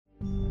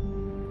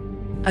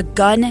A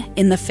gun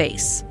in the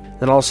face.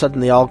 Then all of a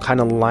sudden they all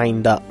kind of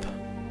lined up.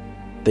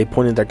 They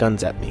pointed their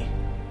guns at me.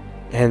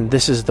 And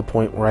this is the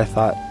point where I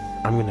thought,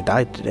 I'm going to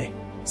die today.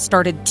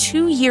 Started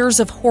 2 years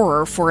of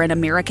horror for an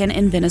American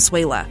in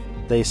Venezuela.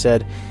 They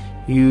said,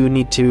 you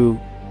need to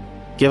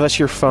give us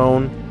your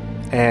phone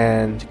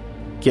and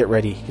get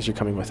ready because you're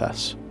coming with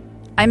us.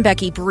 I'm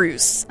Becky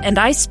Bruce, and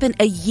I spent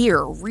a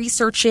year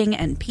researching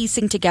and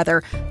piecing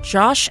together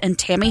Josh and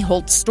Tammy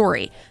Holt's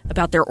story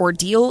about their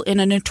ordeal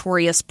in a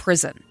notorious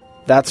prison.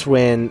 That's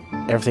when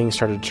everything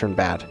started to turn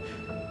bad.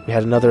 We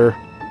had another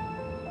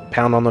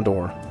pound on the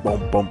door.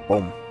 Boom, boom,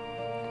 boom.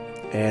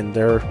 And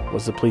there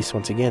was the police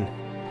once again.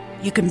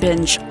 You can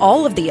binge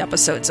all of the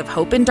episodes of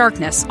Hope in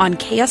Darkness on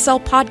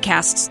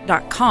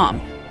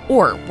KSLpodcasts.com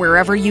or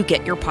wherever you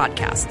get your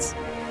podcasts.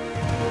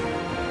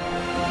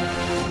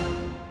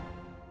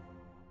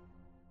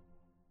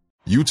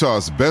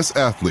 Utah's best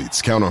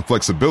athletes count on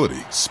flexibility,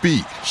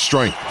 speed,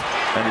 strength.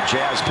 And the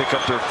Jazz pick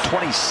up their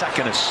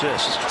 22nd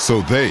assist. So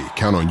they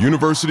count on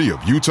University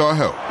of Utah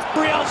Health.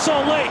 Real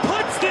Soleil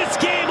puts this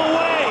game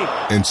away.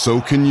 And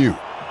so can you.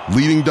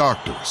 Leading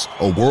doctors,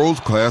 a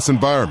world-class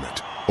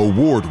environment,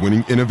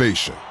 award-winning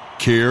innovation,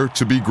 care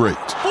to be great.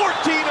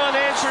 14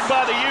 unanswered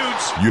by the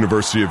Utes.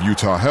 University of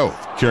Utah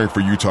Health, caring for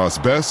Utah's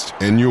best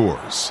and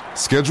yours.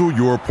 Schedule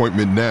your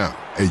appointment now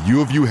at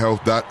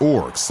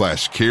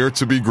uofuhealth.org/care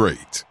to be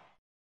great.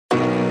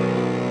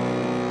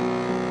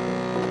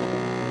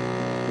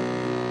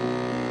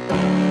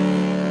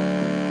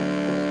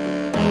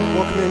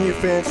 Welcome in, you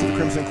fans, to the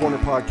Crimson Corner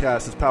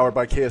podcast. It's powered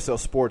by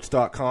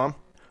KSLSports.com.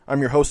 I'm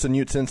your host and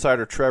Utes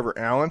insider, Trevor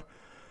Allen.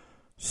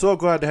 So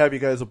glad to have you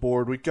guys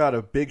aboard. We've got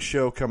a big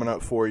show coming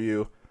up for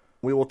you.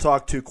 We will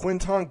talk to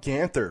Quinton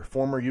Ganther,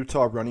 former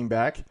Utah running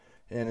back,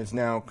 and is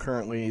now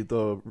currently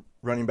the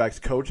running backs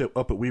coach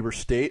up at Weber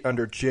State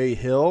under Jay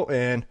Hill.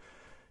 And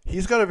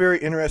he's got a very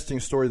interesting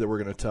story that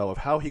we're going to tell of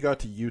how he got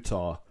to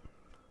Utah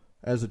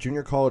as a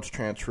junior college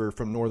transfer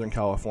from Northern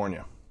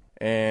California.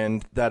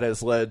 And that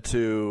has led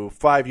to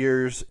 5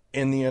 years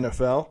in the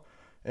NFL,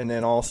 and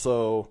then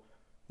also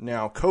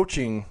now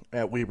coaching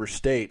at Weber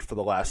State for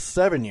the last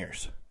 7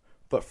 years.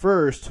 But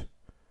first,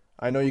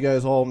 I know you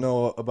guys all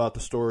know about the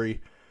story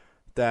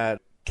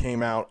that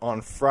came out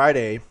on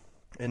Friday,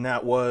 and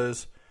that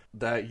was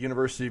that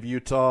University of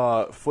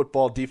Utah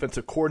football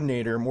defensive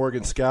coordinator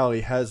Morgan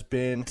Scalley has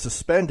been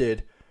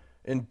suspended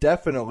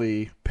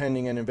indefinitely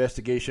pending an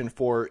investigation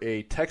for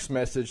a text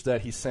message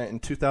that he sent in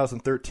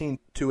 2013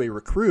 to a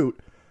recruit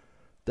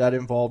that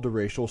involved a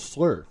racial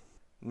slur.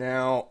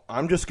 Now,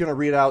 I'm just going to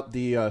read out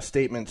the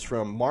statements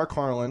from Mark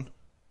Harlan,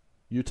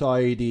 Utah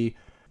AD,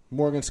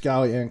 Morgan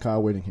Scalley, and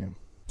Kyle Whittingham.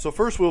 So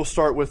first we'll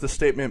start with the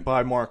statement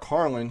by Mark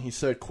Harlan. He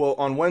said, quote,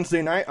 "On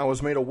Wednesday night, I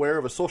was made aware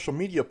of a social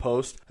media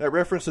post that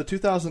referenced a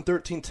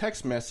 2013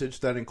 text message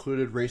that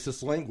included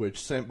racist language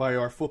sent by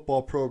our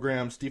football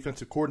program's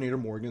defensive coordinator,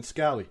 Morgan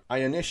Scalley. I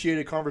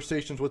initiated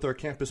conversations with our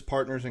campus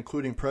partners,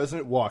 including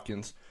President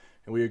Watkins,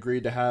 and we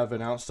agreed to have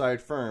an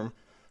outside firm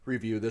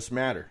review this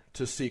matter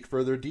to seek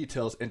further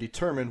details and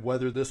determine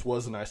whether this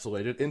was an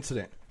isolated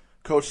incident.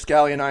 Coach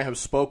Scalley and I have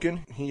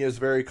spoken. He is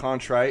very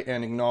contrite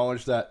and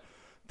acknowledged that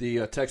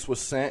the text was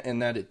sent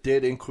and that it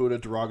did include a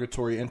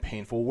derogatory and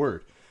painful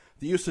word.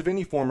 The use of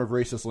any form of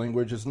racist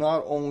language is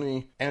not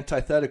only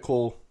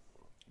antithetical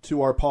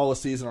to our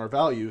policies and our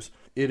values,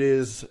 it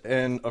is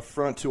an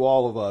affront to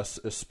all of us,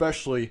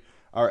 especially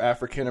our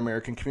African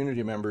American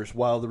community members.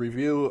 While the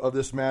review of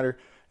this matter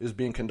is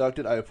being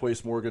conducted, I have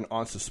placed Morgan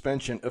on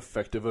suspension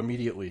effective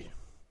immediately."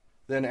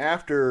 Then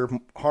after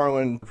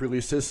Harlan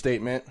released his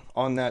statement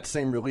on that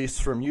same release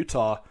from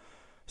Utah,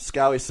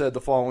 Scalley said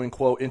the following,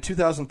 quote, "In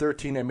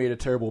 2013, I made a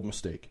terrible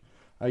mistake.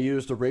 I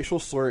used a racial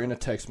slur in a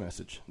text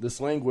message. This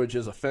language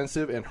is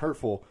offensive and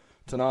hurtful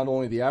to not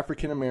only the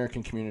African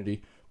American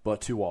community,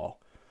 but to all.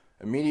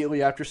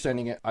 Immediately after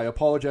sending it, I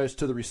apologized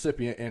to the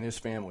recipient and his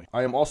family.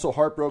 I am also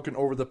heartbroken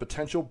over the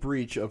potential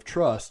breach of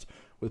trust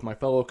with my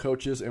fellow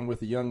coaches and with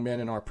the young men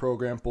in our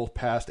program, both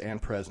past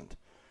and present.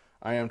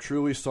 I am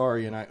truly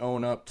sorry, and I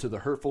own up to the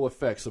hurtful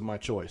effects of my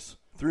choice.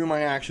 Through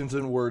my actions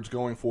and words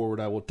going forward,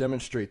 I will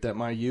demonstrate that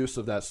my use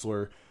of that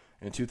slur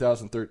in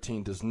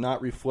 2013 does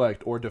not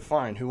reflect or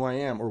define who I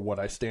am or what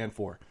I stand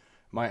for.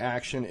 My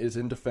action is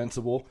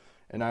indefensible,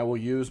 and I will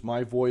use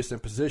my voice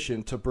and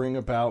position to bring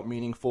about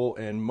meaningful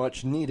and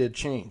much-needed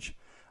change.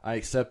 I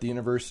accept the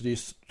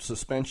university's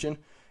suspension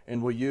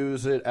and will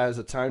use it as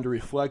a time to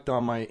reflect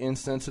on my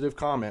insensitive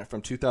comment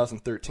from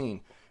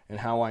 2013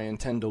 and how I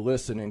intend to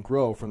listen and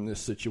grow from this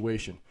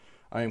situation.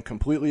 I am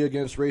completely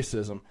against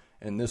racism,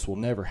 and this will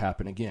never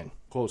happen again."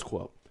 Close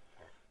quote.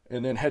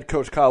 And then head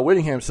coach Kyle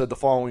Whittingham said the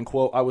following,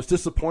 quote, "I was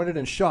disappointed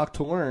and shocked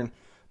to learn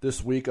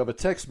this week of a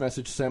text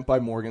message sent by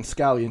Morgan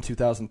Scalley in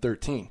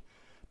 2013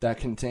 that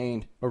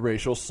contained a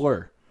racial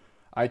slur.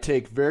 I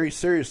take very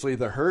seriously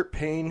the hurt,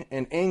 pain,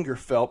 and anger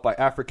felt by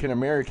African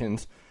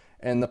Americans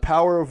and the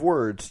power of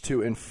words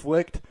to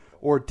inflict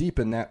or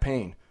deepen that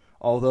pain.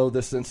 Although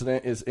this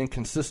incident is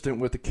inconsistent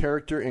with the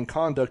character and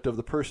conduct of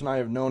the person I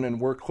have known and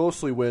worked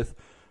closely with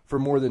for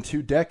more than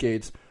 2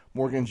 decades,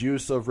 Morgan's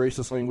use of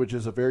racist language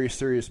is a very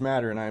serious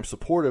matter, and I am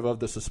supportive of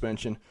the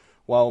suspension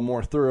while a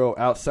more thorough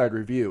outside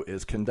review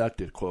is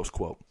conducted, close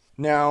quote.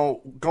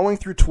 Now, going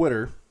through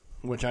Twitter,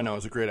 which I know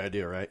is a great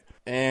idea, right?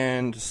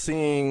 And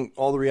seeing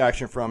all the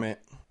reaction from it,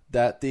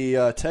 that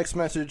the text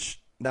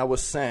message that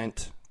was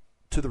sent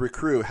to the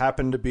recruit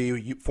happened to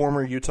be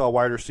former Utah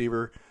wide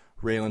receiver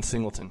Raylan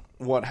Singleton.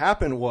 What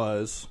happened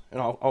was,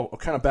 and I'll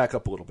kind of back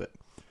up a little bit.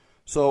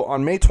 So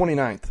on May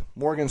 29th,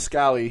 Morgan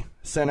Scalley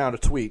sent out a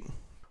tweet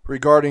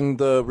regarding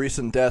the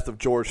recent death of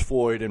George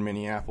Floyd in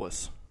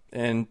Minneapolis.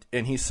 And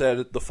he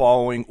said the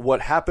following: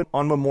 "What happened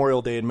on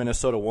Memorial Day in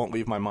Minnesota won't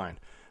leave my mind.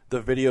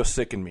 The video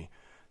sickened me.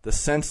 The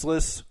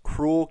senseless,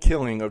 cruel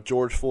killing of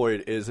George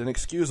Floyd is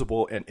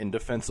inexcusable and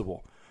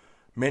indefensible.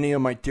 Many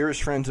of my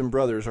dearest friends and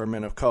brothers are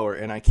men of color,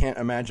 and I can't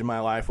imagine my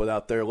life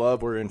without their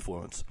love or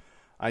influence.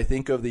 I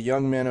think of the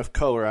young men of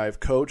color I have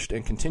coached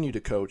and continue to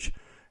coach,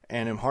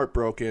 and am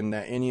heartbroken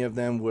that any of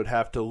them would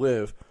have to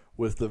live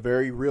with the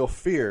very real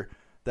fear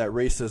that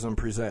racism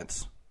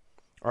presents.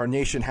 Our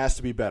nation has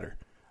to be better.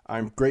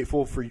 I'm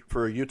grateful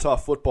for a Utah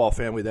football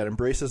family that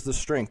embraces the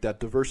strength that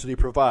diversity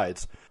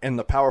provides and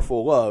the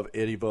powerful love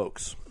it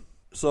evokes."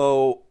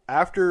 So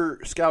after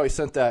Scalley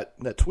sent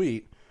that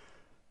tweet,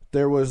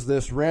 there was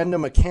this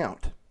random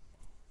account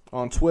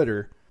on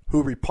Twitter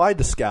who replied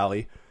to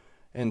Scalley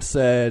and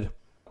said,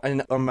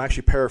 and I'm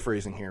actually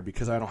paraphrasing here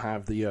because I don't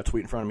have the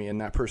tweet in front of me,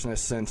 and that person has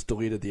since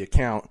deleted the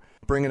account,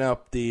 bringing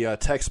up the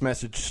text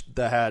message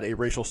that had a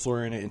racial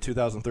slur in it in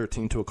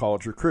 2013 to a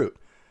college recruit.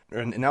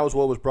 And that was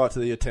what was brought to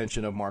the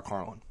attention of Mark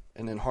Harlan.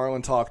 And then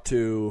Harlan talked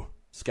to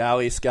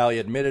Scalley. Scalley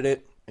admitted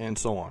it, and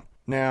so on.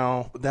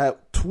 Now,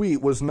 that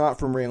tweet was not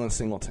from Raylan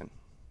Singleton.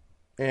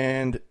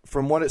 And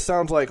from what it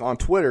sounds like on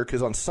Twitter,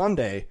 because on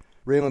Sunday,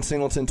 Raylan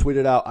Singleton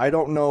tweeted out, "I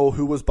don't know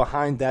who was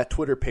behind that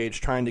Twitter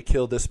page trying to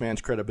kill this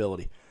man's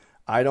credibility.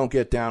 I don't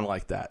get down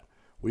like that.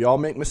 We all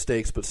make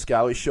mistakes, but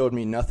Scalley showed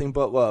me nothing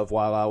but love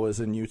while I was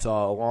in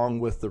Utah, along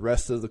with the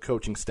rest of the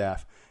coaching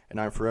staff,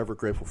 and I'm forever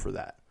grateful for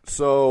that."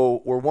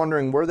 So we're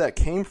wondering where that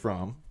came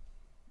from,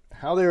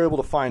 how they were able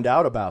to find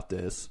out about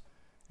this,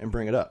 and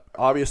bring it up.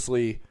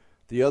 Obviously,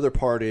 the other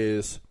part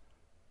is,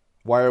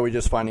 why are we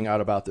just finding out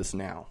about this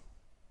now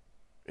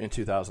in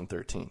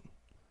 2013?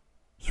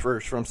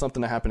 First, from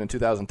something that happened in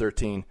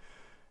 2013,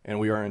 and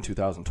we are in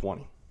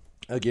 2020.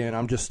 Again,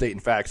 I'm just stating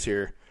facts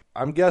here.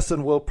 I'm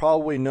guessing we'll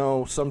probably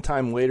know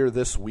sometime later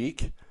this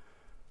week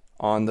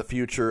on the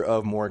future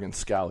of Morgan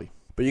Scalley.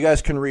 But you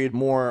guys can read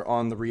more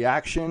on the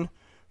reaction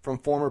from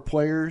former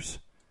players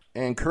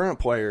and current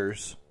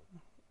players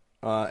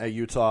at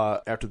Utah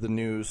after the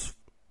news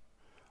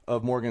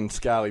of Morgan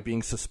Scalley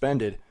being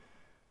suspended,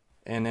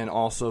 and then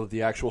also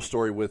the actual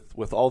story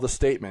with all the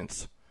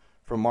statements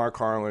from Mark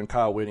Harlan,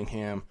 Kyle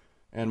Whittingham,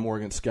 and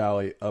Morgan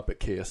Scalley up at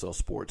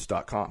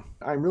KSLSports.com.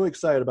 I'm really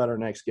excited about our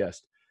next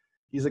guest.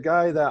 He's a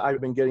guy that I've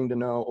been getting to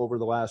know over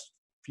the last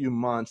few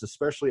months,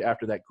 especially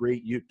after that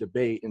great Ute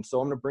debate. And so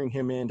I'm going to bring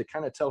him in to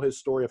kind of tell his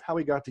story of how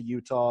he got to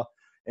Utah.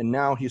 And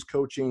now he's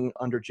coaching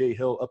under Jay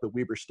Hill up at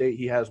Weber State.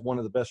 He has one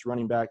of the best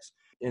running backs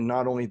in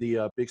not only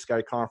the Big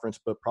Sky Conference,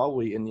 but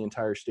probably in the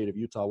entire state of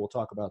Utah. We'll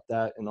talk about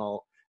that and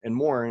all and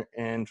more.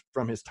 And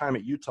from his time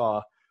at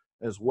Utah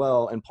as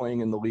well and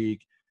playing in the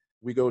league,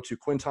 we go to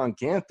Quinton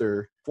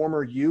Ganther,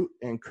 former Ute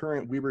and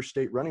current Weber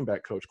State running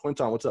back coach.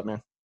 Quinton, what's up,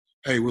 man?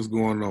 Hey, what's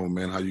going on,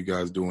 man? How you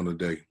guys doing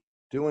today?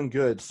 Doing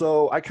good.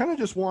 So I kind of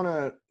just want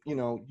to,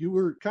 you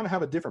were kind of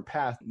have a different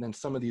path than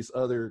some of these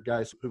other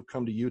guys who've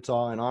come to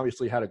Utah and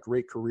obviously had a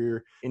great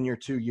career in your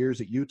 2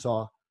 years at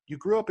Utah. You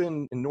grew up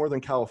in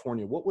Northern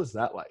California. What was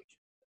that like?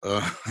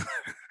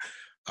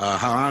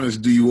 How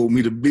honest do you want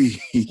me to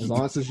be? As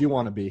honest as you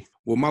want to be.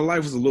 Well, my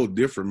life was a little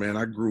different, man.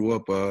 I grew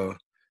up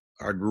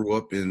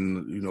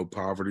in,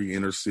 poverty,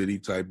 inner city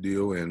type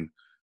deal. And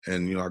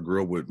I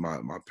grew up with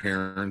my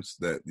parents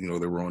that, they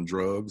were on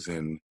drugs.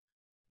 And,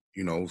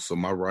 so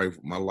my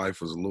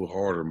life was a little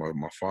harder.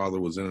 My father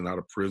was in and out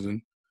of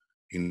prison,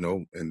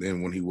 and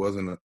then when he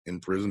wasn't in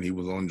prison, he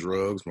was on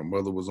drugs. My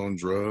mother was on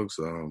drugs.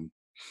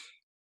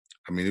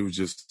 It was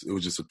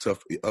just a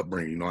tough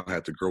upbringing. I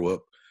had to grow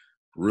up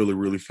really,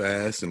 really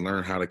fast and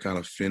learn how to kind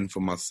of fend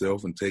for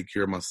myself and take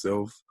care of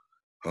myself.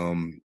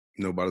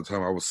 By the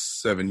time I was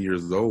 7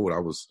 years old, I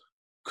was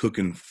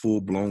cooking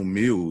full-blown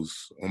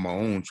meals on my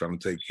own, trying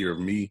to take care of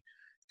me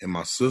and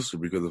my sister,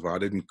 because if I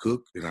didn't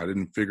cook and I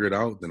didn't figure it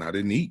out, then I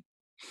didn't eat.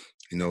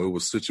 It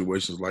was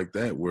situations like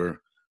that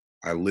where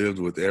I lived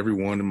with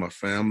everyone in my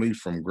family,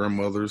 from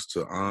grandmothers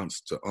to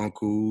aunts to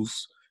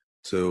uncles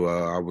to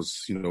I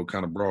was,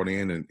 kind of brought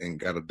in and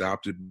got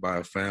adopted by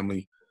a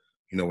family,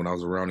 when I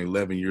was around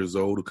 11 years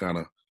old, who kind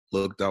of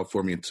looked out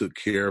for me and took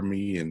care of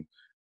me and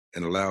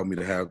allowed me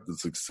to have the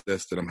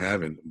success that I'm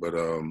having. But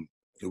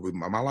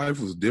my life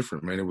was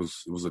different, man. It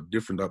was a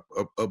different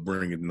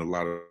upbringing than a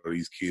lot of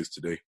these kids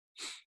today.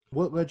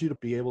 What led you to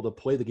be able to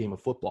play the game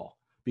of football?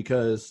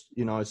 Because,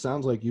 it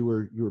sounds like you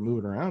were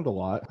moving around a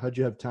lot. How'd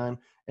you have time?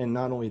 And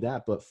not only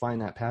that, but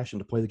find that passion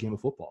to play the game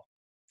of football?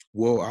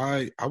 Well,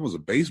 I was a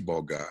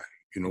baseball guy.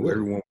 Really?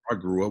 Everyone I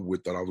grew up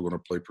with thought I was going to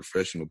play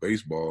professional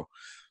baseball.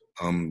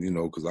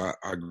 Because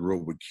I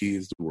grew up with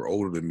kids that were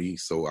older than me,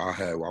 so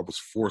I was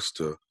forced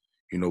to,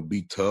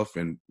 be tough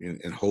and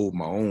hold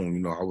my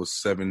own. I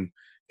was 7-8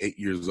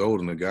 years old,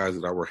 and the guys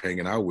that I were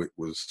hanging out with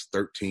was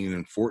 13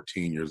 and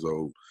 14 years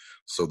old.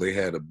 So they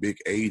had a big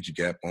age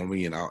gap on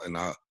me, and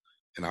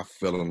I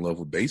fell in love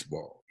with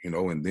baseball,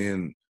 and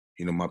then,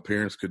 my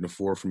parents couldn't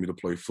afford for me to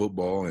play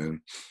football, and,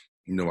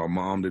 my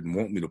mom didn't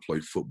want me to play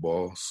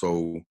football.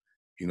 So,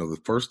 the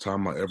first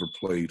time I ever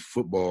played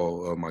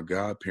football, my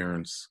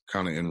godparents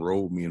kind of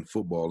enrolled me in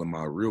football, and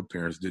my real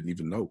parents didn't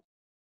even know.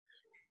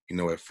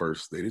 At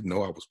first, they didn't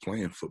know I was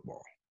playing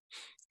football.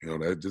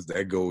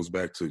 That goes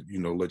back to,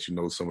 let you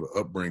know some of the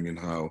upbringing,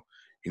 how,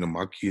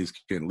 my kids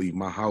can't leave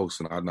my house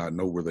and I not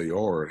know where they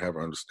are and have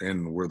an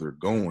understanding of where they're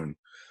going.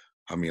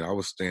 I mean, I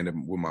was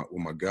standing with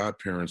my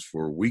godparents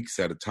for weeks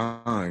at a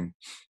time,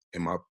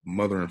 and my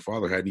mother and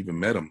father hadn't even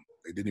met them.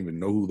 They didn't even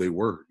know who they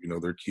were.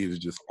 Their kids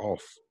just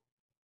off,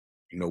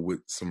 with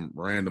some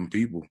random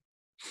people.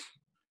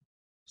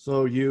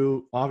 So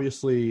you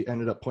obviously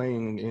ended up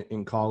playing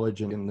in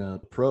college and in the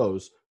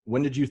pros.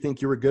 When did you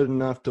think you were good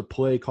enough to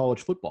play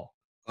college football?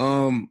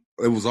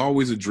 It was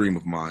always a dream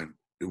of mine.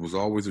 It was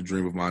always a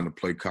dream of mine to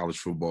play college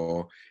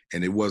football.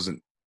 And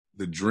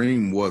the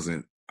dream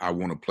wasn't, I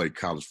want to play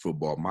college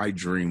football. My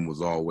dream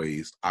was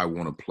always, I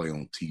want to play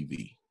on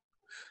TV.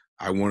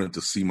 I wanted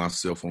to see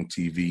myself on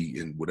TV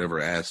in whatever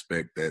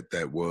aspect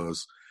that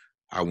was.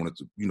 I wanted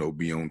to,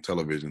 be on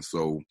television.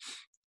 So,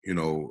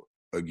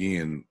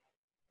 again,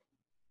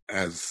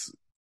 as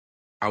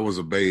I was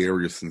a Bay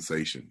Area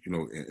sensation,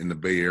 in the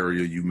Bay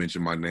Area, you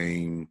mention my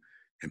name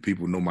and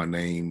people know my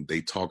name.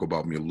 They talk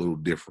about me a little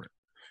different,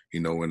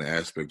 in the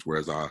aspect,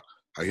 whereas I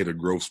hit a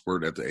growth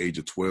spurt at the age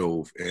of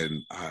 12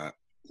 and I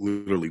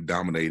literally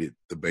dominated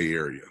the Bay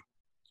Area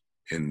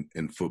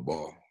in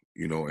football,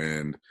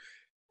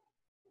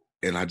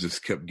 and I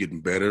just kept getting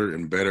better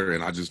and better.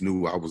 And I just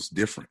knew I was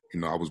different.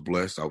 I was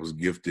blessed. I was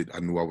gifted. I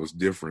knew I was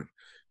different.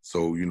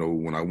 So,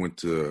 when I went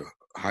to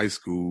high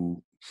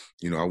school,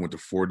 I went to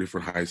 4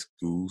 different high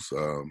schools.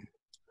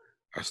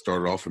 I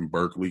started off in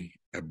Berkeley,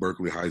 at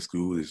Berkeley High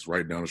School. It's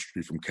right down the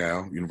street from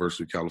Cal,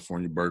 University of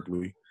California,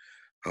 Berkeley.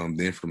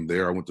 Then from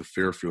there, I went to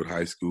Fairfield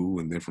High School.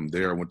 And then from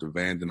there, I went to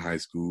Vanden High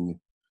School.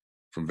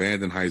 From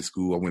Vanden High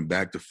School, I went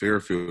back to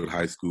Fairfield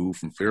High School.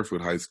 From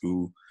Fairfield High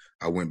School,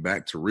 I went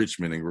back to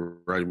Richmond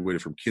and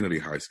graduated from Kennedy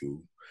High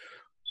School.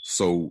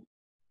 So,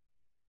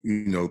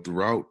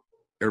 throughout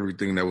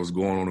everything that was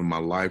going on in my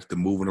life, the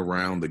moving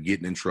around, the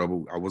getting in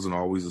trouble, I wasn't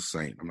always a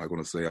saint. I'm not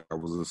going to say I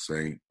was a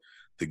saint.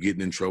 The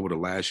getting in trouble, the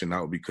lashing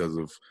out because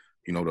of,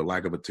 the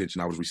lack of attention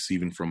I was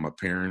receiving from my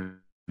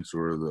parents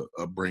or the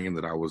upbringing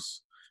that I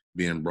was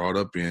being brought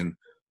up in.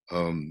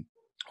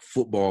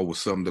 Football was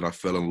something that I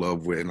fell in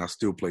love with, and I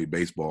still played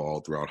baseball all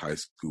throughout high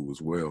school as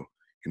well.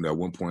 At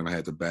one point, I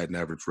had the batting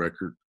average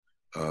record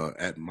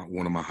at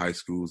one of my high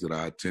schools that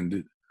I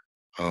attended.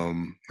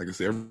 Like I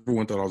said,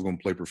 everyone thought I was going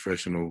to play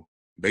professional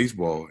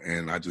baseball,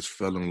 and I just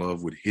fell in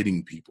love with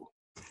hitting people.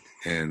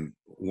 And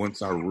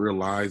once I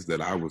realized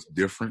that I was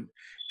different,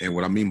 and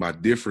what I mean by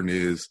different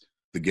is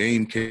the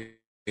game came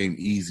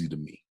easy to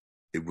me.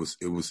 It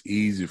was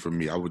easy for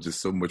me. I was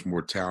just so much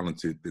more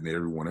talented than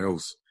everyone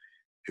else.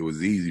 It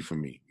was easy for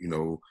me,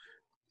 and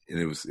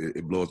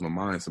it blows my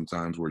mind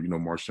sometimes where,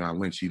 Marshawn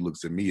Lynch, he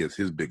looks at me as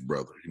his big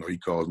brother. He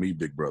calls me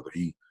big brother.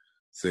 He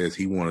says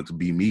he wanted to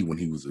be me when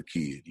he was a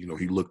kid.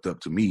 He looked up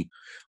to me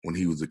when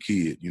he was a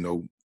kid,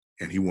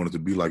 and he wanted to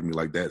be like me,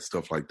 like that.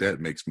 Stuff like that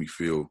makes me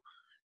feel,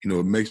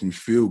 it makes me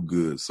feel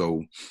good.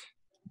 So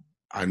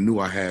I knew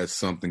I had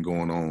something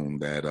going on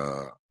that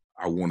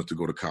I wanted to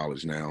go to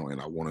college now,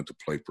 and I wanted to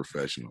play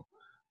professional.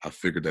 I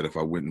figured that if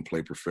I went and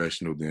played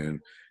professional,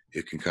 then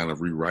it can kind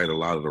of rewrite a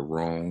lot of the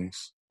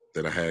wrongs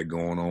that I had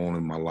going on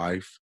in my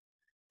life.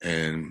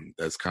 And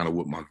that's kind of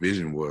what my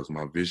vision was.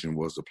 My vision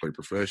was to play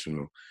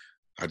professional.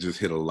 I just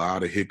hit a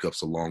lot of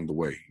hiccups along the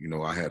way.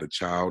 I had a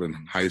child in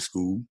high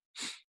school.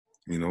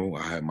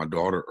 I had my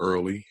daughter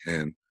early,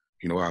 and,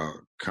 I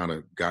kind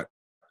of got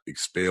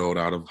expelled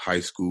out of high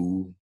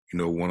school.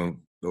 One of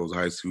those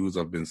high schools,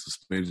 I've been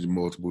suspended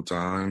multiple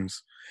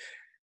times.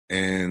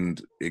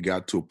 And it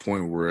got to a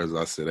point where, as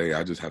I said, hey,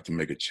 I just have to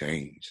make a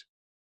change.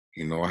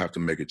 I have to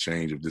make a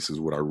change if this is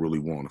what I really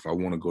want. If I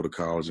want to go to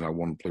college and I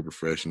want to play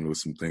professional,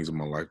 there's some things in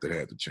my life that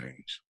had to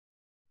change.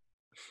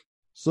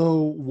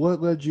 So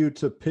what led you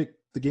to pick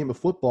the game of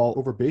football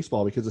over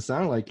baseball? Because it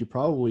sounded like you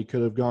probably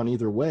could have gone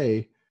either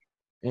way.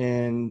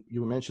 And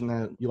you mentioned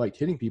that you liked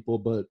hitting people,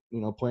 but,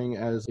 playing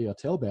as a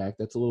tailback,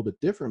 that's a little bit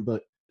different.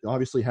 But you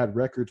obviously had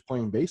records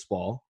playing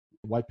baseball.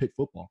 Why pick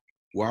football?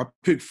 Well, I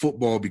picked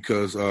football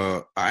because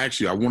I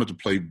wanted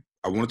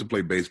to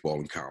play baseball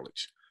in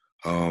college.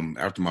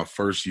 After my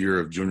first year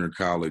of junior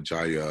college,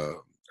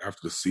 after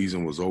the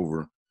season was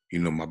over,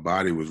 my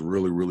body was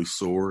really, really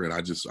sore, and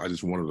I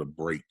just wanted a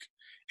break.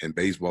 And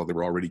baseball, they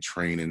were already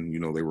training,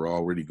 they were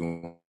already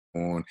going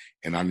on,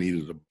 and I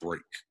needed a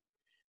break.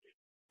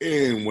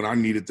 And when I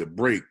needed the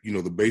break,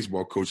 the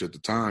baseball coach at the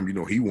time,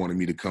 he wanted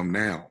me to come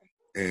now.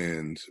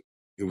 And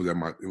it was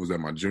at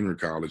my junior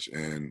college,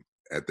 and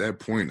at that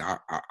point,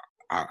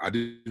 I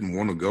didn't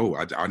want to go.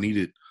 I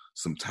needed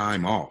some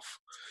time off.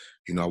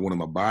 I wanted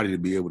my body to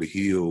be able to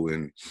heal,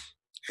 and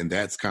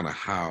that's kind of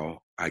how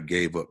I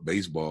gave up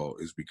baseball,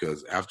 is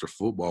because after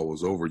football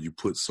was over, you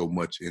put so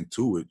much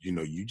into it.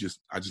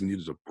 I just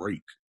needed a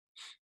break,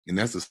 and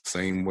that's the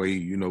same way,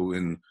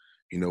 in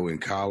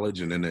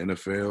college and in the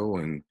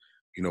NFL, and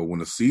when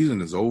the season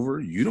is over,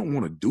 you don't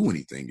want to do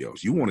anything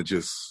else. You want to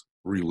just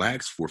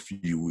relax for a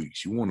few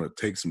weeks. You want to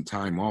take some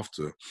time off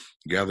to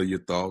gather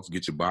your thoughts,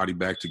 get your body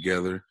back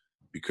together,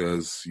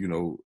 because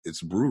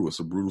it's brutal. It's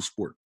a brutal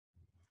sport.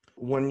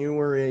 When you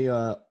were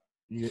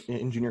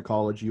in junior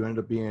college, you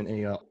ended up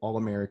being a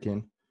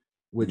All-American,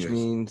 which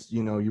means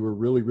you were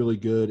really, really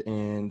good,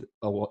 and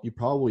you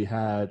probably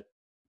had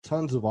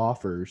tons of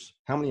offers.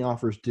 How many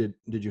offers did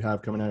you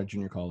have coming out of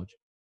junior college?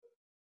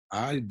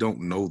 I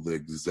don't know the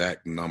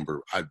exact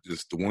number. The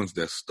ones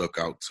that stuck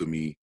out to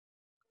me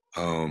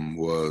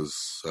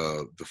was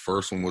the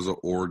first one was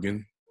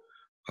Oregon.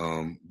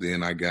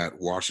 Then I got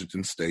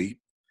Washington State.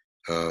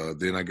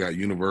 Then I got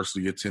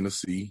University of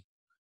Tennessee.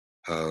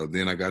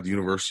 Then I got the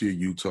University of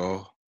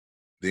Utah.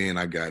 Then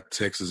I got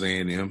Texas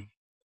A&M.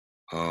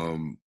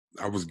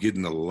 I was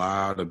getting a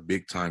lot of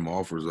big-time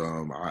offers.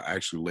 I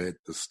actually led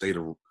the state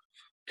of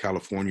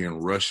California in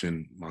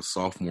rushing my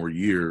sophomore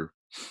year,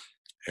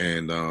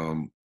 and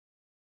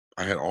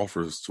I had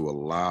offers to a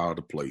lot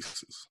of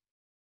places.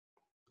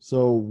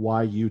 So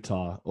why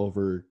Utah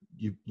over,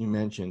 you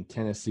mentioned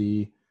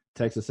Tennessee,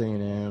 Texas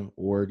A&M,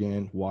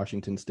 Oregon,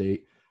 Washington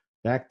State.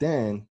 Back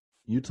then,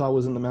 Utah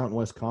was in the Mountain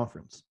West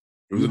Conference.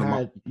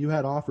 You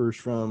had offers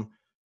from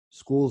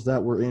schools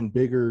that were in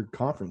bigger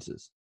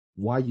conferences.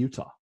 Why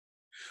Utah?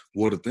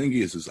 Well, the thing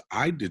is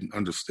I didn't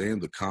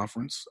understand the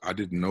conference. I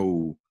didn't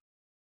know.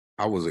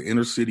 I was an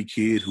inner city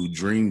kid who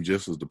dreamed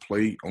just as to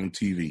play on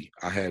TV.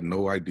 I had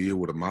no idea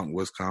what a Mountain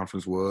West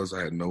Conference was.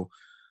 I had no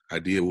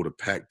idea what a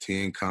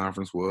Pac-10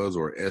 conference was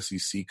or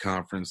SEC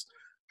conference.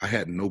 I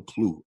had no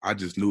clue. I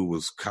just knew it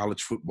was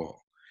college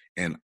football.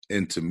 And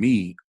to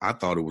me, I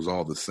thought it was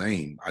all the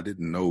same. I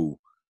didn't know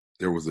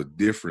there was a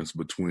difference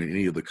between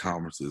any of the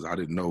conferences. I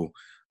didn't know.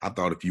 I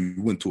thought if you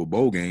went to a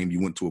bowl game, you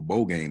went to a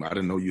bowl game. I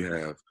didn't know you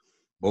have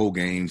bowl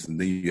games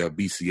and then you have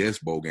BCS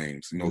bowl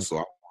games.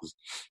 So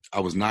I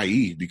was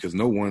naive because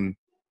no one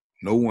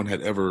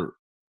had ever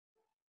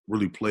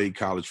really played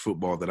college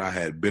football that I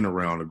had been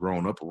around or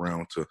grown up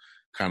around to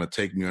kind of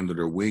take me under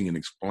their wing and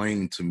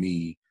explain to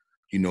me,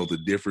 the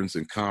difference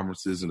in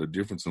conferences and the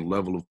difference in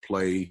level of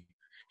play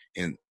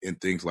and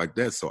things like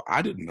that. So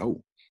I didn't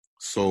know.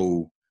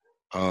 So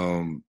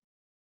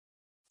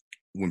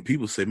when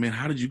people say, man,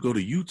 how did you go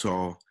to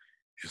Utah?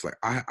 It's like,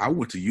 I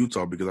went to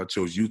Utah because I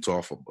chose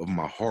Utah of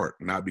my heart,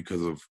 not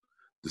because of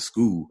the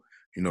school.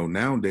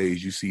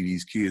 Nowadays you see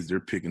these kids, they're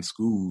picking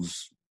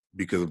schools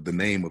because of the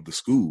name of the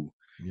school.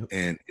 Yep.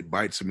 And it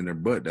bites them in their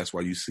butt. That's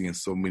why you're seeing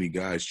so many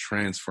guys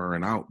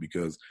transferring out,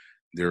 because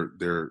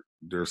they're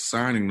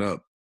signing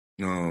up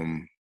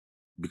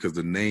because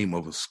the name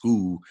of a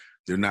school.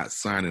 They're not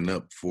signing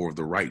up for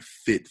the right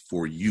fit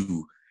for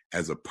you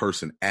as a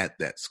person at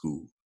that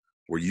school,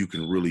 where you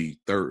can really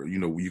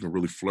you can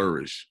really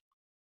flourish.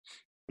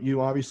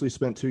 You obviously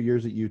spent 2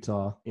 years at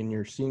Utah. In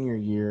your senior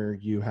year,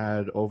 you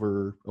had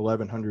over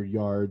 1,100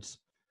 yards.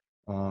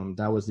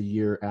 That was the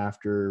year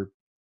after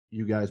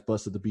you guys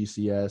busted the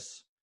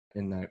BCS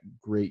in that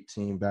great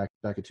team back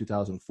in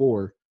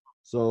 2004.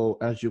 So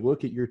as you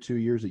look at your 2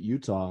 years at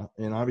Utah,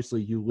 and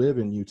obviously you live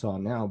in Utah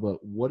now,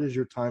 but what has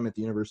your time at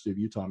the University of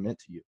Utah meant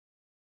to you?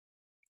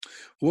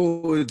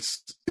 Well,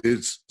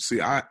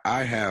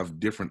 I have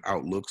different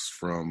outlooks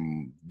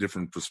from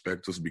different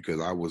perspectives because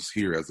I was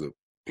here as a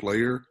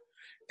player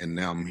and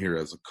now I'm here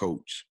as a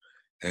coach.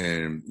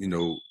 And,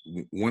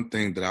 one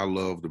thing that I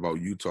loved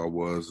about Utah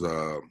was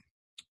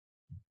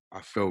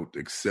I felt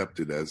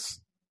accepted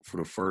for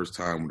the first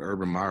time when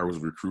Urban Meyer was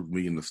recruiting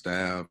me in the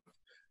staff.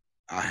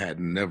 I had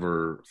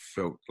never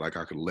felt like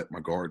I could let my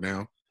guard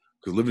down,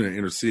 because living in the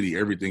inner city,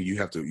 everything you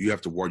have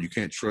to watch. You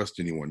can't trust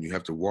anyone. You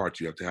have to watch.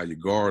 You have to have your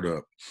guard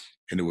up.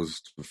 And it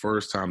was the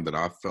first time that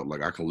I felt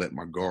like I could let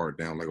my guard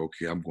down. Like,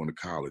 okay, I'm going to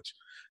college.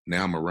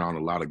 Now I'm around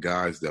a lot of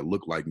guys that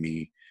look like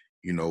me,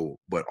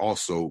 but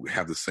also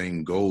have the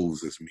same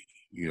goals as me.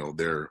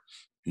 They're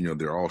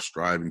all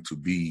striving to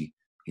be,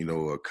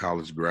 a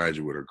college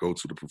graduate or go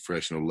to the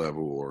professional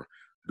level or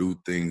do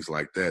things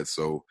like that.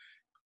 So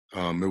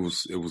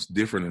it was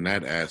different in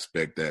that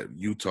aspect, that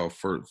Utah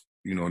first,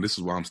 and this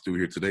is why I'm still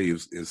here today.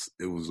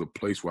 It was a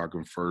place where I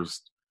can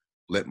first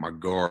let my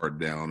guard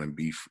down and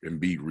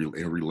be real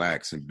and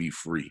relax and be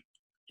free,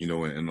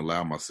 and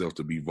allow myself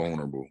to be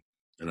vulnerable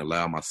and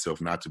allow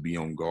myself not to be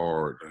on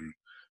guard and,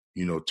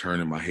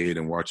 turning my head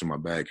and watching my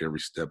back every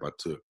step I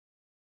took.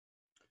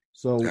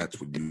 So that's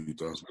what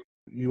Utah's.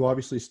 You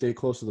obviously stay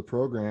close to the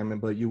program,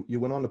 but you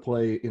went on to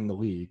play in the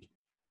league.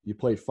 You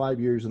played 5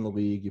 years in the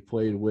league. You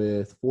played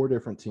with 4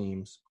 different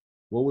teams.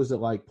 What was it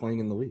like playing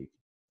in the league?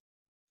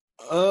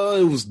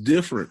 It was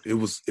different. It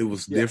was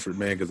different,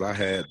 man, because I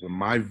had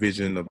my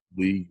vision of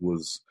the league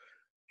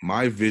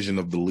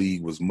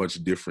was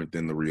much different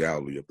than the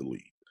reality of the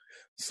league.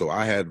 So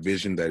I had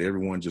vision that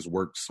everyone just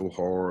worked so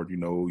hard. You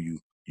know, you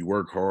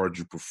work hard,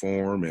 you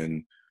perform,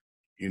 and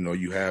you know,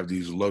 you have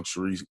these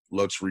luxury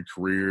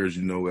careers.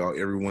 You know,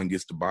 everyone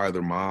gets to buy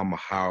their mom a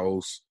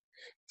house,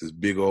 this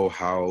big old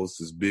house,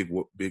 this big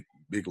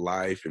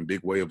life and big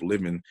way of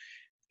living.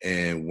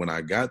 And when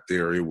I got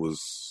there, it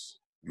was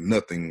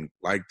nothing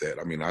like that.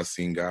 I mean, I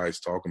seen guys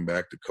talking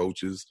back to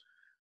coaches.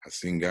 I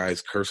seen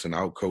guys cursing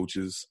out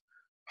coaches.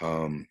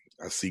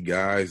 I see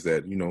guys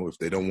that, you know, if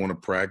they don't want to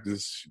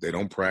practice, they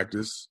don't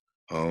practice.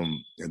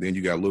 And then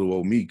you got little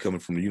old me coming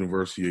from the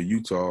University of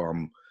Utah.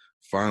 I'm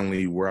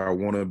finally where I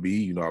want to be.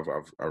 You know,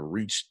 I've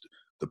reached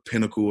the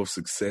pinnacle of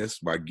success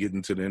by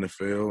getting to the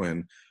NFL,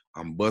 and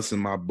I'm busting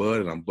my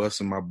butt, and I'm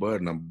busting my butt,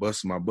 and I'm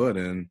busting my butt.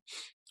 And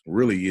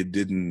really, it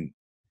didn't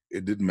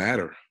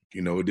matter.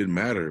 You know, it didn't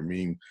matter. I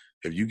mean,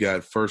 if you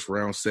got first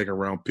round, second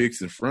round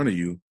picks in front of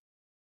you,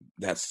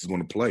 that's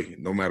going to play.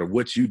 No matter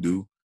what you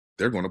do,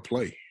 they're going to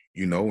play,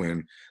 you know,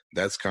 and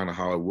that's kind of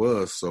how it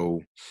was.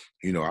 So,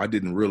 you know, I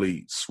didn't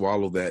really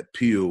swallow that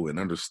pill and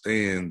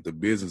understand the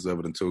business of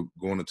it until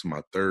going into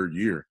my third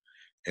year.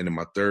 And in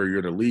my third year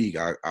of the league,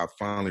 I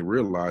finally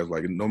realized,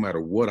 like, no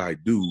matter what I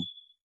do,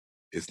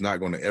 it's not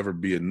going to ever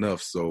be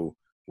enough. So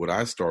what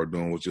I started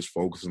doing was just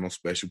focusing on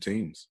special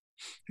teams.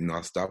 You know,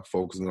 I stopped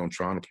focusing on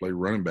trying to play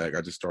running back.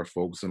 I just started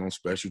focusing on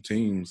special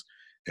teams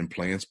and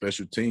playing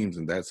special teams.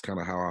 And that's kind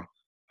of how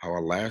I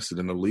lasted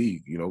in the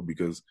league, you know,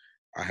 because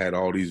I had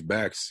all these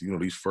backs, you know,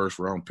 these first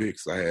round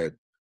picks. I had,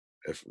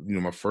 you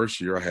know, my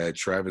first year I had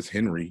Travis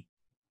Henry,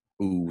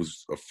 who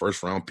was a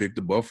first round pick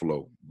to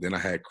Buffalo. Then I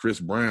had Chris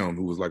Brown,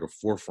 who was like a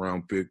fourth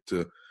round pick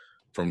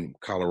from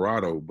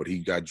Colorado, but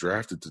he got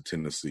drafted to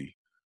Tennessee.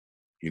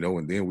 You know,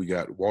 and then we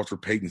got Walter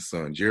Payton's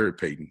son, Jared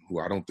Payton, who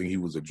I don't think he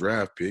was a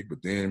draft pick, but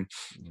then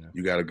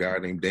you got a guy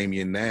named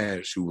Damian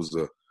Nash, who was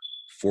a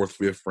fourth,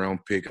 fifth round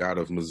pick out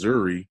of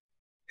Missouri.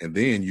 And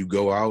then you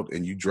go out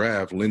and you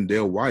draft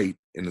Lindell White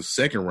in the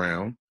second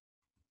round.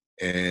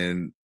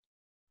 And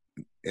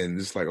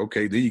it's like,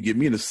 okay, then you get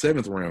me in the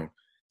seventh round.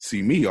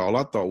 See, me, all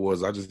I thought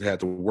was I just had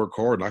to work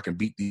hard and I can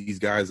beat these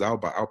guys out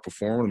by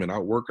outperforming them and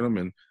outworking them.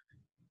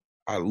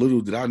 And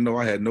little did I know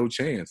I had no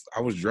chance.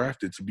 I was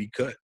drafted to be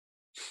cut.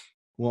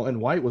 Well,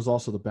 and White was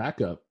also the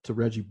backup to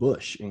Reggie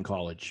Bush in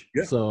college.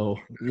 Yeah. So,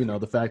 you know,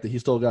 the fact that he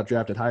still got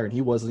drafted higher and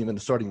he wasn't even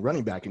the starting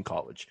running back in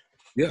college.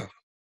 Yeah.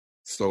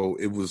 So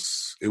it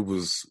was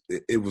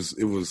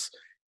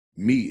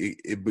me.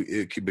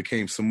 It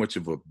became so much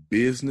of a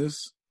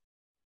business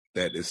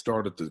that it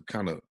started to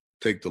kind of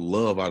take the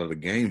love out of the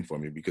game for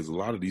me, because a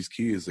lot of these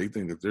kids, they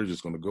think that they're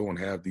just going to go and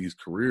have these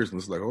careers. And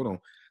it's like, hold on,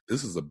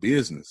 this is a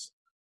business.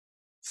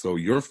 So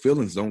your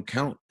feelings don't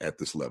count at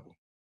this level.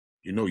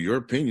 You know, your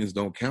opinions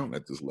don't count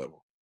at this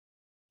level.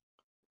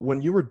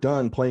 When you were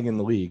done playing in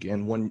the league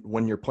and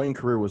when your playing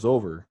career was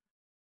over,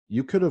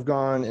 you could have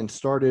gone and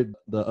started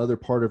the other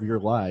part of your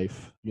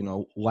life, you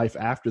know, life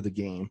after the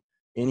game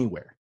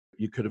anywhere.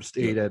 You could have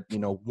stayed at, you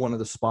know, one of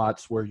the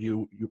spots where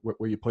you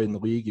played in the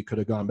league. You could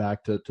have gone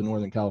back to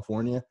Northern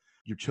California.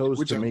 You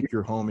chose to make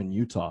your home in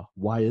Utah.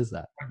 Why is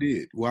that? I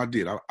did. Well, I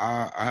did.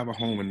 I have a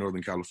home in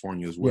Northern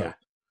California as well. Yeah.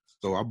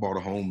 So I bought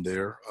a home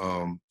there,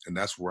 and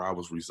that's where I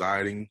was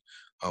residing.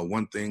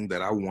 One thing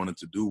that I wanted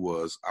to do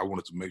was I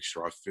wanted to make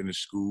sure I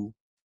finished school.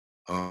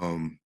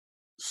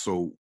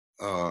 So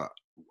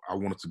I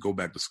wanted to go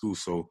back to school.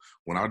 So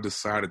when I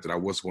decided that I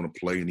wasn't going to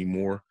play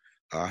anymore,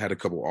 I had a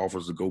couple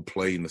offers to go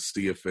play in the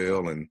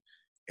CFL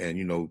and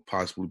you know,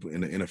 possibly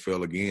in the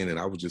NFL again. And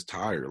I was just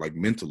tired, like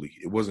mentally.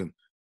 It wasn't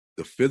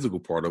the physical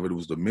part of it. It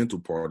was the mental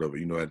part of it.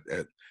 You know,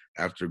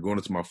 after going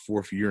into my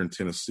fourth year in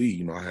Tennessee,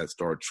 you know, I had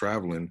started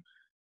traveling,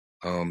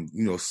 you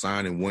know,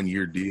 signing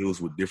 1-year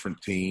deals with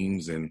different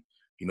teams and,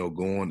 you know,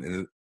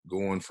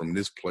 going from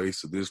this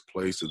place to this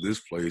place to this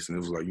place. And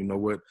it was like, you know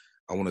what?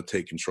 I want to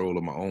take control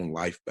of my own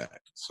life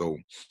back. So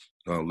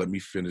let me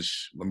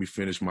finish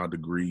my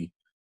degree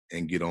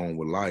and get on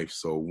with life.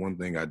 So one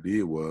thing I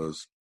did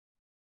was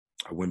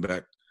I went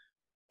back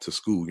to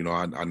school. You know,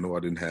 I know I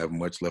didn't have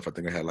much left. I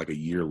think I had like a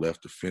year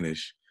left to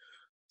finish.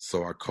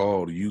 So I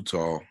called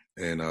Utah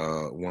and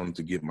wanted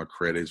to get my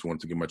credits,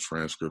 wanted to get my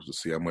transcripts to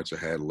see how much I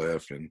had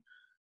left. And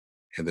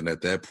then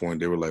at that point,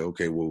 they were like,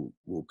 okay, we'll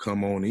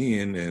come on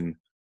in and,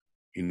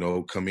 you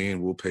know, come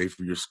in, we'll pay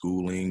for your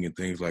schooling and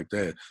things like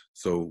that.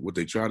 So what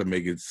they try to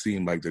make it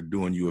seem like they're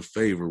doing you a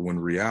favor, when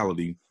in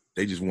reality,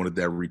 they just wanted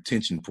that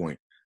retention point.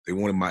 They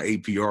wanted my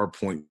APR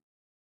point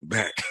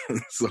back.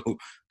 So,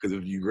 because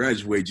if you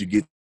graduate, you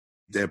get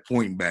that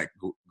point back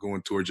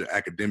going towards your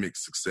academic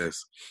success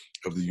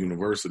of the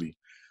university.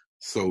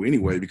 So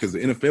anyway, because the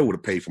NFL would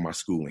have paid for my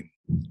schooling,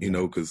 you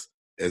know, because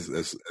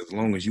as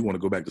long as you want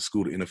to go back to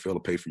school, the NFL will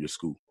pay for your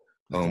school.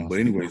 But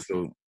anyway,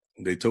 so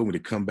they told me to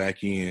come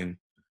back in,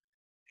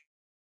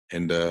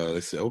 and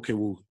they said, okay,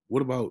 well,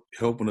 what about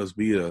helping us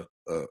be a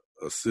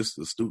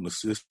student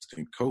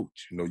assistant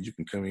coach? You know, you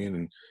can come in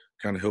and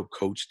kind of help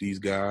coach these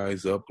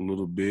guys up a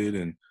little bit,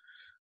 and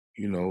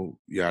you know,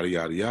 yada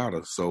yada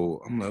yada.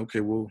 So I'm like,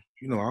 okay, well,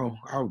 you know,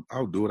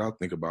 I'll do it. I'll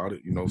think about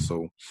it. You know,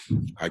 so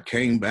I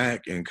came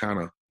back and kind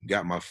of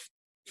got my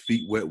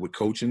feet wet with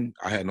coaching.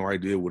 I had no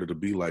idea what it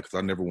would be like because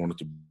I never wanted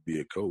to be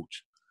a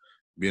coach.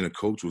 Being a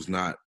coach was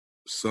not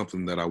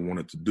something that I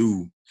wanted to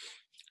do.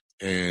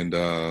 And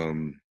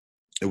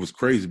it was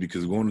crazy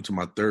because going into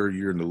my third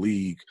year in the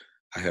league,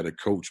 I had a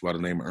coach by the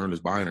name of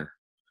Ernest Biner.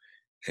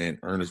 And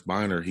Ernest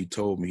Biner, he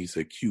told me, he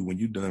said, Q, when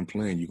you're done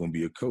playing, you're going to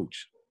be a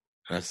coach.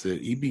 And I said,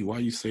 EB, why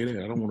you say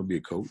that? I don't want to be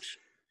a coach.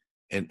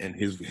 And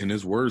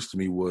his words to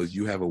me was,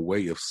 you have a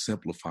way of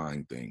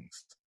simplifying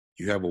things.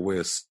 You have a way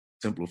of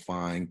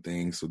simplifying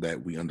things so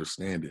that we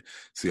understand it.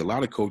 See, a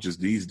lot of coaches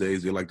these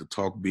days, they like to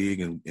talk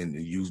big and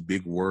use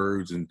big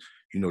words and,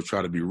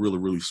 try to be really,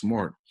 really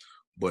smart.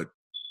 But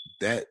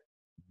that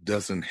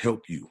doesn't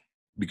help you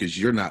because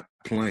you're not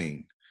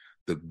playing.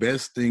 The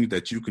best thing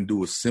that you can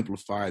do is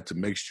simplify it to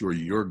make sure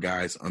your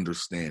guys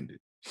understand it.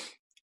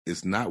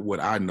 It's not what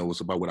I know. It's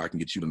about what I can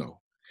get you to know.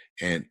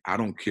 And I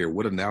don't care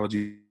what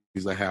analogies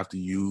I have to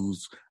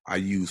use. I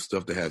use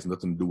stuff that has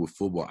nothing to do with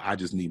football. I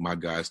just need my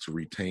guys to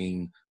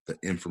retain the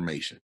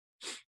information,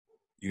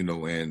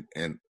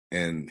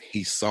 and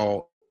he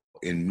saw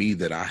in me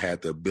that I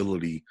had the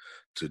ability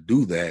to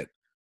do that.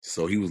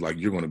 So he was like,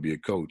 you're going to be a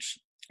coach.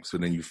 So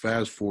then you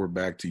fast forward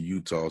back to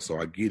Utah. So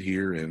I get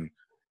here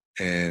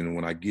and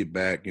when I get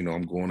back,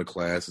 I'm going to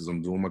classes,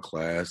 I'm doing my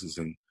classes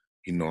and,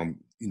 I'm,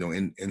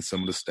 in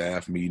some of the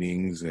staff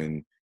meetings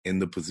and in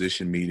the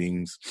position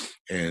meetings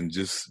and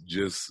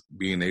just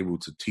being able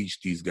to teach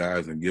these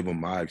guys and give them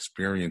my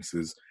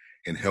experiences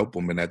and help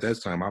them. And at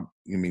that time,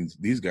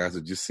 these guys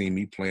had just seen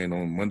me playing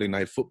on Monday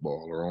Night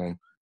Football or on,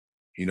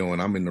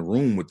 and I'm in the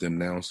room with them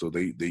now. So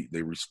they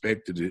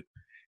respected it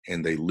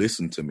and they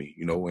listened to me,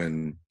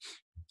 and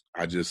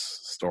I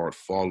just started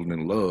falling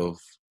in love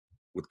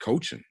with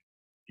coaching.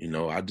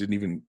 I didn't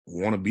even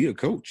want to be a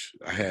coach.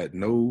 I had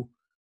no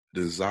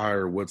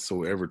desire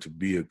whatsoever to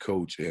be a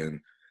coach.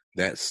 And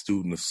that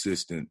student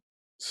assistant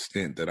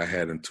stint that I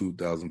had in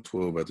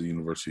 2012 at the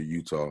University of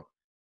Utah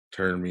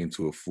turned me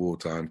into a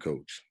full-time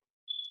coach.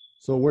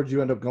 So where'd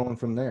you end up going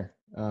from there?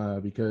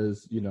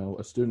 Because,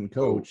 a student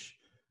coach,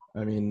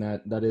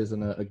 that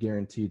isn't a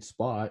guaranteed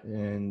spot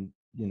and,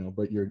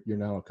 but you're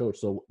now a coach.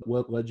 So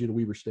what led you to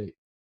Weber State?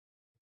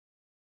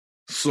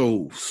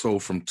 So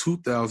from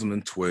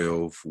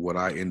 2012, what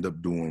I ended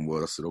up doing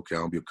was I said, okay,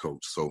 I'll be a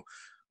coach. So,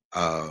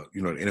 the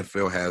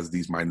NFL has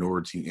these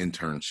minority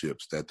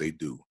internships that they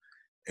do.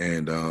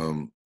 And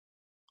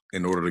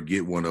in order to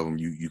get one of them,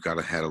 you got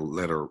to have a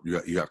letter.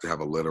 You have to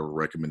have a letter of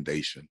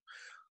recommendation.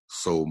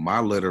 So my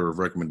letter of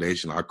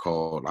recommendation, I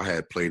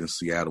had played in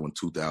Seattle in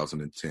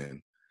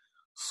 2010.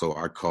 So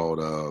I called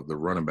the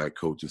running back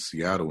coach in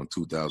Seattle in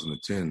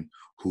 2010,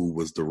 who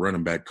was the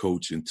running back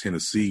coach in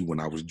Tennessee when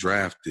I was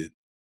drafted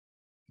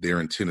there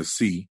in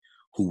Tennessee,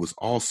 who was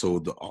also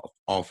the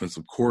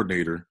offensive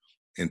coordinator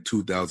in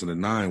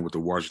 2009 with the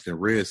Washington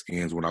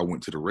Redskins when I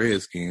went to the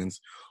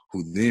Redskins,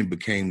 who then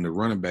became the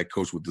running back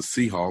coach with the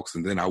Seahawks.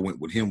 And then I went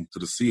with him to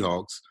the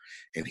Seahawks,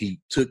 and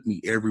he took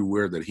me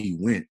everywhere that he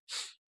went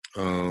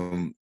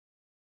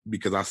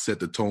because I set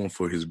the tone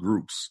for his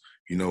groups.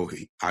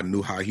 I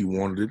knew how he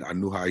wanted it. I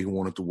knew how he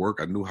wanted to work.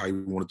 I knew how he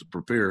wanted to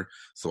prepare.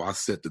 So I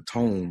set the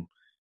tone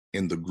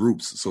in the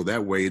groups. So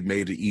that way it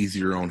made it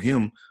easier on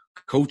him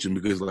coaching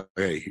because,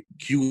 hey,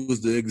 Q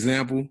was the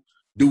example.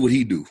 Do what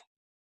he do.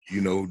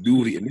 Do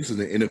what he, and this is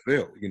the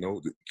NFL,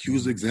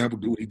 Q's the example,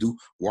 do what he do,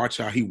 watch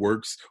how he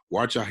works,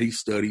 watch how he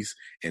studies,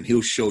 and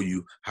he'll show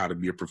you how to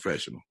be a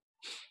professional.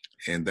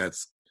 And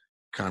that's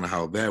kind of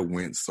how that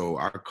went. So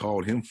I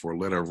called him for a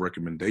letter of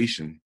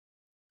recommendation.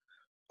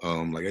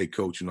 Hey,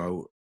 coach,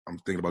 I'm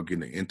thinking about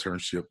getting an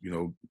internship,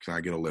 can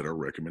I get a letter of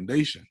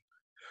recommendation?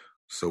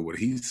 So what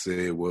he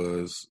said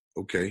was,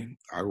 okay,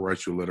 I'll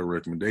write you a letter of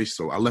recommendation.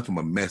 So I left him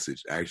a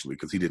message, actually,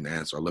 because he didn't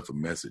answer. I left a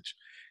message.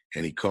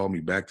 And he called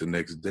me back the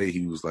next day.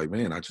 He was like,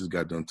 man, I just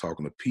got done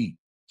talking to Pete,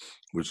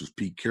 which was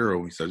Pete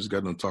Carroll. He said, I just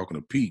got done talking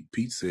to Pete.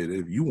 Pete said,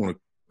 if you want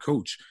to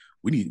coach,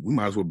 we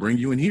might as well bring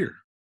you in here.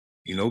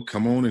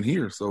 Come on in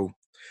here. So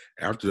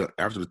after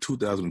the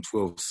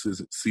 2012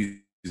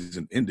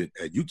 season ended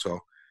at Utah,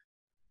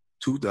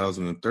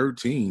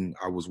 2013,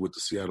 I was with the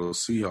Seattle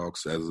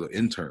Seahawks as an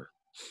intern.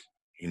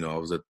 I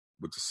was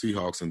with the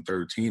Seahawks in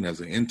 13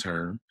 as an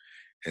intern.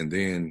 And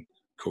then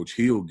Coach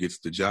Hill gets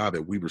the job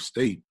at Weber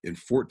State in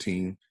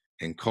 14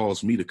 and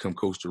calls me to come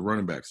coach the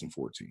running backs in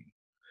 14.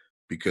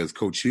 Because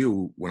Coach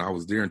Hill, when I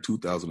was there in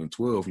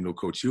 2012,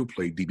 Coach Hill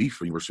played DB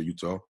for University of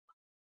Utah.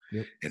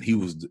 Yep. And he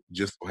was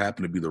just so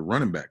happened to be the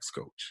running backs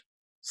coach.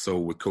 So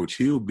with Coach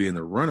Hill being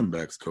the running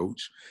backs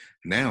coach,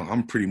 now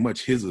I'm pretty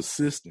much his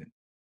assistant,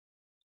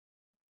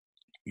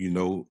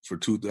 for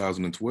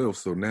 2012.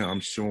 So now I'm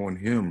showing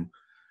him,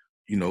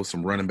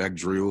 some running back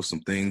drills,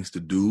 some things to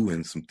do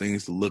and some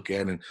things to look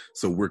at. And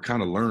so we're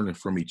kind of learning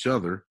from each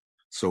other.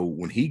 So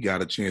when he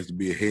got a chance to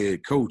be a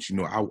head coach,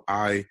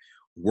 I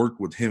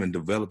worked with him and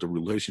developed a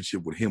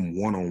relationship with him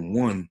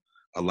one-on-one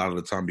a lot of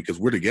the time because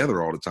we're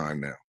together all the time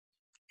now.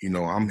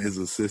 I'm his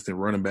assistant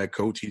running back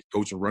coach. He's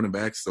coaching running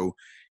backs. So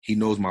he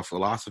knows my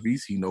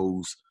philosophies. He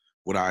knows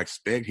what I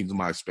expect. He knows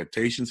my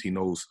expectations. He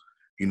knows,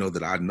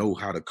 that I know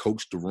how to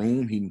coach the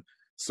room.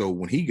 So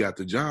when he got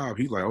the job,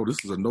 he's like, oh,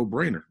 this is a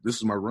no-brainer. This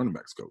is my running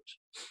backs coach.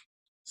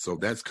 So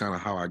that's kind of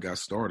how I got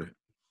started.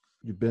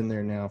 You've been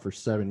there now for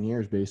 7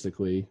 years,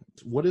 basically.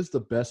 What is the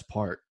best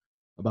part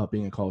about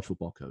being a college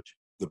football coach?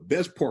 The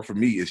best part for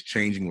me is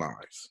changing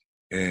lives.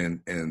 And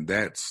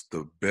that's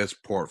the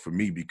best part for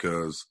me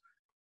because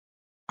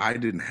I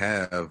didn't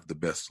have the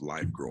best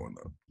life growing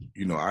up.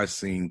 You know, I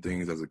seen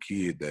things as a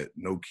kid that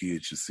no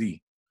kid should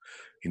see.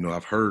 You know,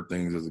 I've heard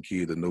things as a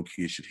kid that no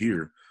kid should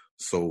hear.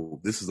 So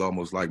this is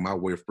almost like my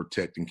way of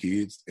protecting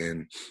kids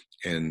and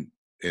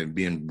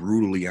being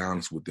brutally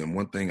honest with them.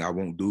 One thing I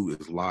won't do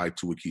is lie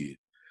to a kid.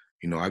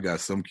 You know, I got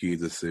some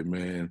kids that say,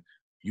 man,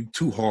 you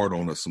too hard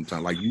on us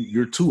sometimes. Like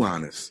you're too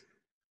honest,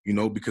 you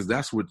know, because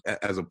that's what,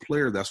 as a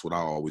player, that's what I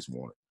always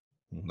wanted.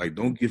 Mm-hmm. Like,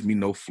 don't give me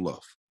no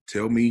fluff.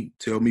 Tell me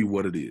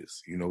what it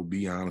is, you know,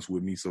 be honest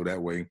with me. So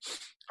that way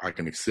I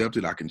can accept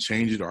it. I can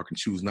change it, or I can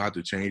choose not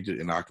to change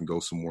it, and I can go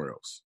somewhere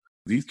else.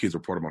 These kids are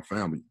part of my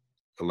family.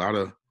 A lot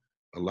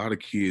of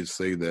kids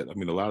say that. I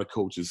mean, a lot of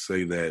coaches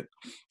say that,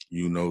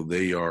 you know,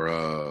 they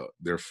are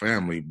their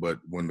family, but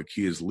when the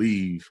kids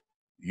leave,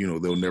 you know,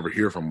 they'll never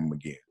hear from them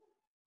again.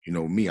 You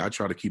know, me, I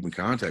try to keep in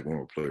contact with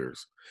my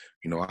players.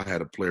 You know, I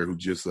had a player who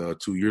just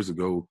 2 years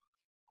ago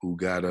who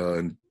got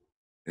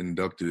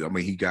inducted. I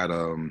mean, he got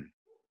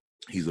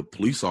he's a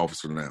police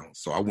officer now.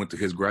 So I went to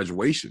his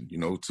graduation,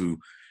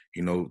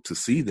 to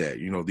see that.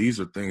 You know, these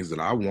are things that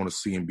I want to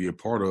see and be a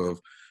part of,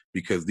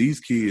 because these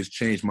kids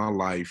changed my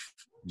life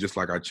just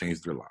like I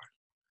changed their life.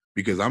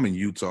 Because I'm in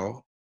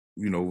Utah,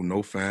 you know,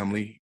 no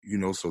family, you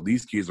know, so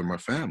these kids are my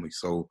family.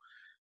 So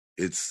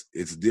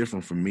it's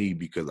different for me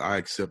because I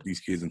accept these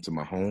kids into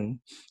my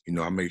home. You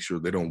know, I make sure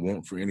they don't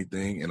want for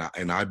anything,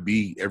 and I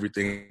be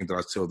everything that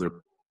I tell their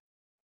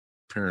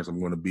parents I'm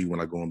going to be when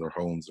I go in their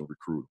homes and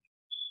recruit.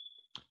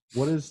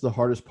 What is the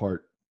hardest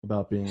part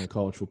about being a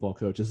college football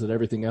coach? Is it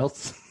everything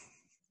else?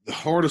 The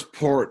hardest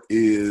part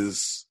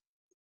is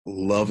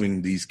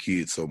loving these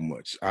kids so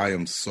much. I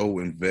am so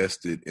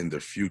invested in their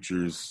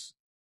futures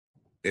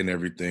and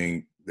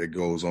everything that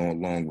goes on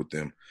along with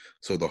them.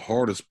 So the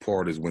hardest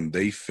part is when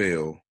they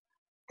fail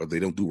or they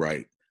don't do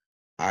right,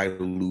 I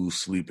lose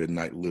sleep at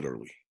night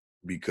literally,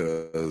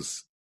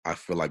 because I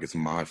feel like it's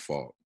my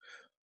fault.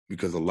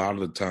 Because a lot of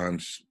the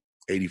times,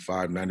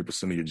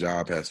 85-90% of your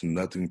job has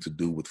nothing to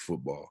do with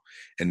football.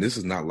 And this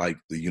is not like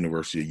the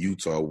University of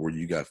Utah where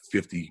you got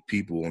 50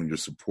 people on your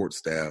support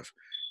staff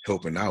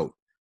helping out.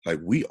 Like,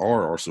 we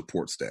are our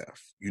support staff.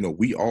 You know,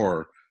 we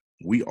are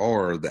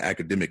the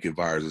academic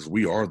advisors.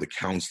 We are the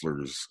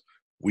counselors.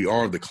 We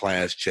are the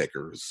class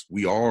checkers.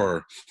 We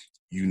are,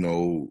 you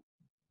know,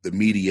 the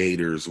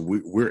mediators.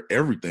 We're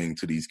everything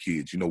to these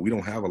kids. You know, we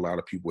don't have a lot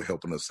of people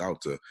helping us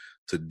out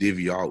to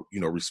divvy out, you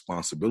know,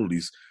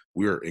 responsibilities.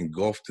 We're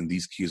engulfed in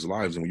these kids'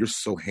 lives. And when you're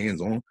so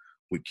hands-on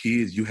with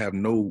kids, you have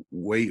no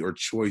way or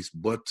choice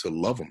but to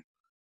love them,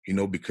 you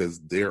know, because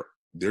they're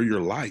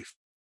your life.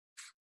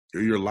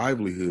 They're your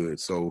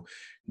livelihood. So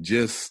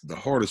just the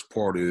hardest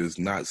part is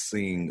not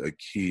seeing a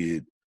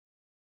kid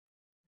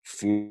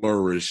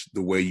flourish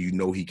the way you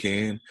know he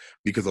can.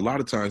 Because a lot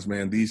of times,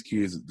 man, these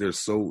kids,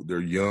 they're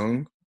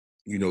young,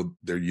 you know,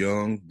 they're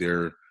young.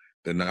 They're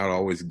not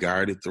always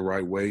guided the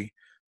right way.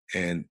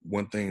 And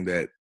one thing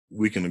that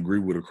we can agree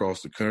with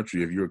across the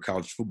country, if you're a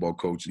college football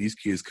coach, these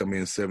kids come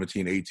in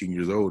 17, 18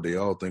 years old, they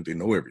all think they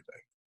know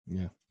everything.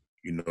 Yeah.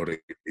 You know, they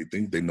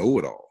think they know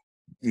it all.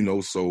 You know,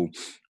 so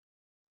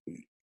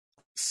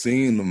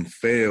seeing them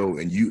fail,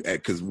 and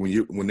because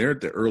when they're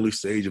at the early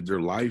stage of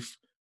their life,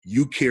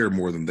 you care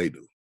more than they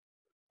do.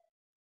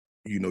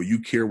 You know, you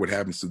care what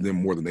happens to them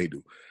more than they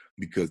do,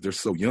 because they're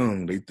so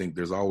young. They think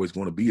there's always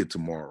going to be a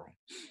tomorrow,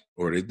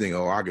 or they think,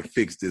 oh, I can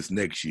fix this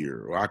next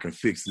year, or I can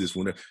fix this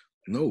when.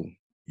 No,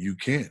 you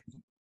can't.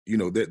 You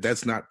know,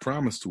 that's not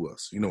promised to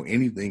us. You know,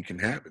 anything can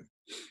happen.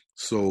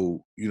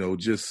 So, you know,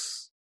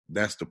 just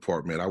that's the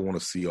part, man. I want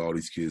to see all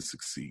these kids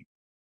succeed.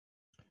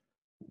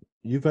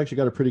 You've actually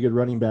got a pretty good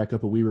running back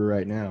up at Weber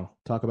right now.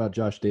 Talk about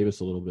Josh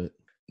Davis a little bit.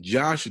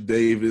 Josh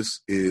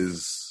Davis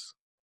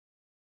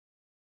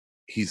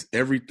he's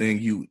everything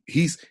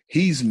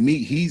he's me.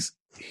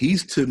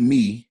 He's to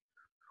me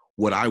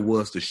what I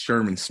was to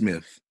Sherman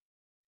Smith.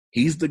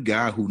 He's the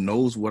guy who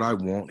knows what I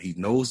want. He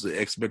knows the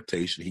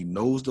expectation. He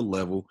knows the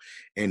level,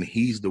 and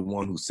he's the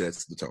one who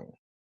sets the tone.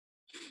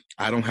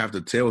 I don't have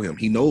to tell him.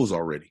 He knows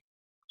already.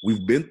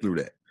 We've been through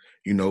that,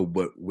 you know,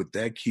 but with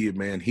that kid,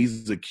 man,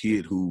 he's a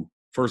kid who,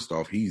 first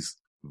off, he's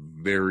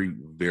very,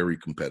 very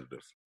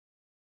competitive.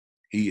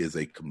 He is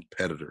a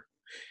competitor.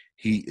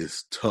 He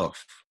is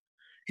tough,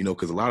 you know,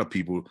 because a lot of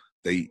people,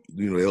 they'll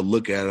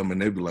look at him and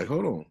they'll be like,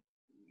 hold on.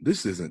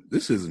 This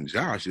isn't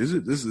Josh, is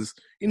it? This is,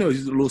 you know,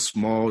 he's a little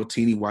small,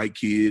 teeny white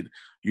kid,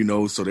 you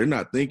know, so they're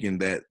not thinking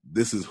that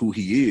this is who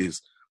he is.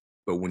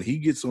 But when he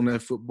gets on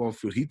that football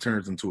field, he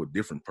turns into a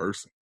different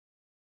person.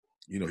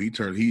 You know,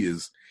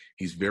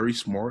 he's very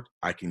smart.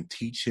 I can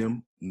teach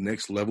him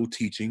next level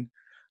teaching.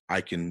 I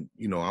can,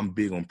 you know, I'm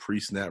big on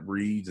pre-snap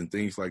reads and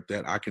things like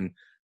that.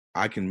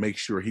 I can make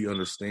sure he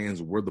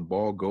understands where the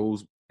ball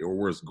goes or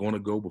where it's going to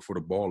go before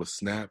the ball is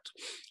snapped.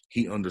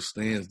 he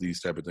understands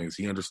these type of things.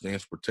 He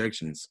understands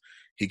protections.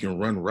 He can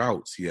run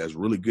routes. He has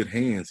really good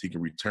hands. He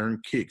can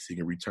return kicks. He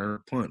can return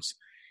punts.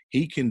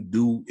 He can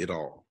do it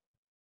all.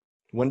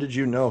 When did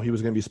you know he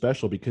was going to be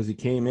special? Because he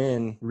came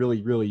in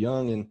really, really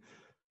young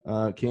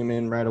and came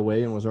in right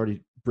away and was already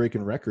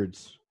breaking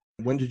records.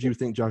 When did you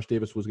think Josh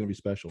Davis was going to be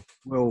special?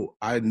 Well,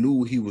 I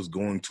knew he was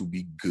going to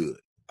be good.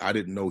 I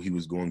didn't know he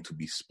was going to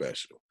be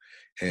special.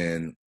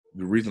 And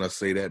the reason I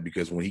say that,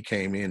 because when he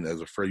came in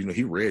as a freshman,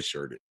 he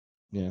redshirted.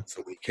 Yeah.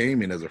 So when he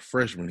came in as a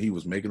freshman, he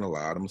was making a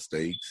lot of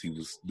mistakes. He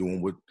was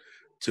doing what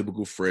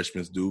typical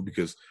freshmen do,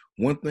 because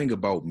one thing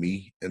about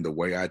me and the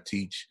way I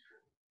teach,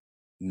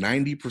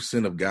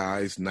 90% of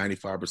guys,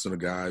 95% of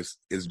guys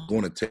is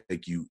going to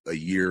take you a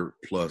year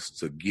plus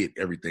to get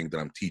everything that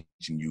I'm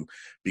teaching you,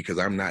 because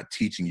I'm not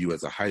teaching you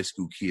as a high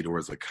school kid or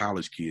as a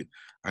college kid.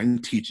 I'm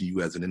teaching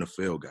you as an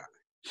NFL guy,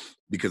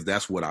 because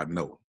that's what I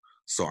know.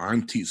 So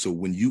so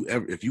when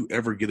if you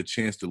ever get a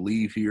chance to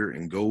leave here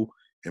and go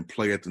and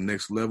play at the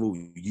next level,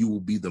 you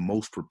will be the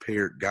most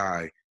prepared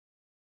guy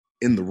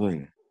in the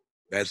room.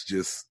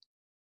 That's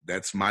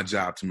my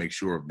job to make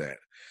sure of that.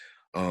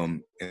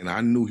 And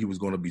I knew he was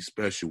going to be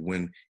special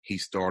when he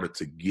started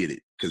to get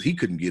it, because he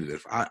couldn't get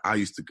it. I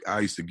used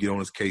to get on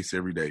his case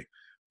every day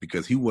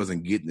because he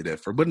wasn't getting it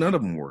at first, but none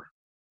of them were.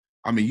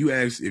 I mean,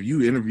 if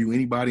you interview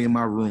anybody in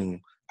my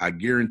room, I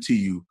guarantee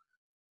you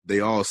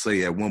they all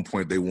say at one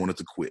point they wanted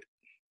to quit.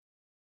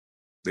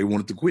 They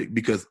wanted to quit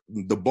because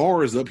the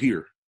bar is up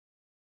here.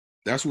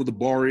 That's what the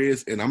bar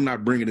is, and I'm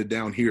not bringing it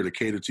down here to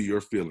cater to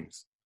your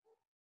feelings.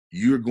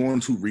 You're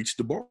going to reach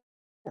the bar.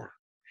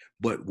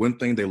 But one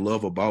thing they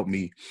love about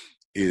me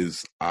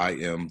is I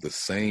am the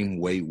same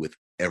way with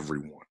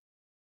everyone.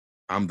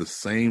 I'm the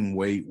same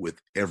way with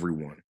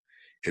everyone.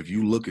 If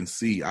you look and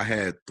see, I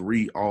had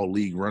 3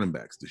 all-league running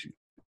backs this year.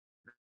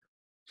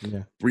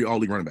 Yeah. 3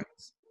 all-league running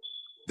backs.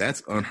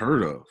 That's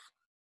unheard of.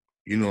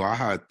 You know, I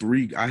had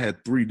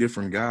 3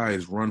 different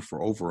guys run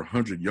for over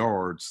 100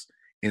 yards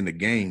in the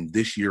game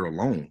this year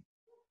alone.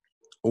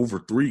 Over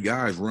 3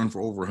 guys run for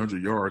over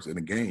 100 yards in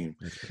a game.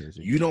 That's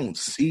crazy. You don't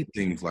see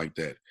things like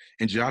that.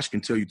 And Josh can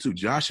tell you too.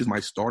 Josh is my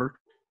starter.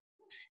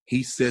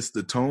 He sets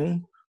the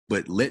tone,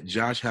 but let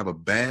Josh have a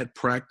bad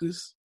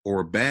practice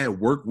or a bad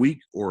work week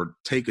or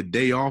take a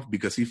day off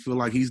because he feel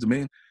like he's the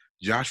man.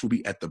 Josh will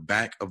be at the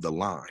back of the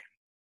line.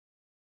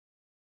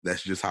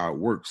 That's just how it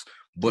works.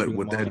 But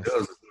what that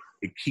does,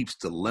 it keeps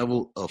the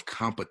level of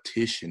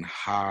competition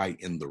high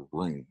in the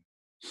room.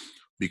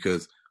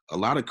 Because a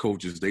lot of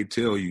coaches, they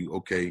tell you,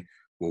 okay,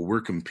 well,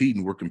 we're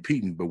competing.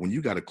 But when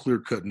you got a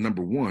clear-cut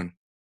number 1,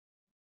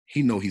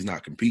 he know he's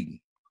not competing.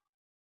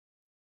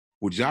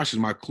 Well, Josh is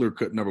my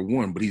clear-cut number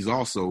 1, but he's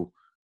also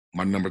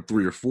my number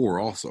 3 or 4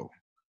 also.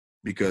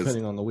 Because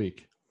depending on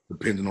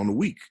the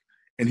week.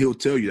 And he'll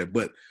tell you that.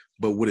 But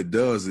what it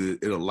does is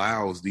it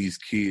allows these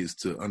kids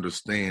to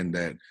understand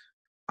that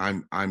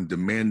I'm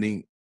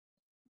demanding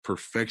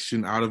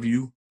perfection out of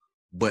you,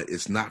 but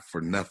it's not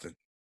for nothing.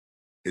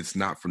 It's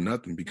not for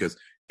nothing because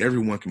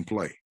everyone can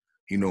play.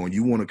 You know, and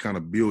you want to kind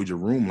of build your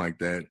room like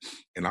that.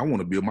 And I want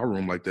to build my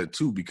room like that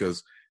too,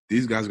 because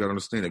these guys got to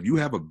understand, if you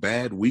have a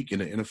bad week in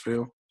the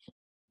NFL,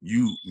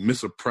 you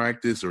miss a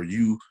practice or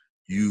you're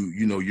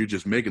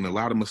just making a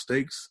lot of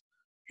mistakes,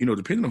 you know,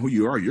 depending on who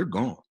you are, you're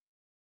gone.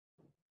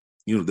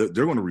 You know,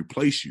 they're going to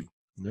replace you.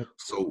 Yep.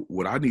 So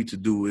what I need to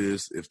do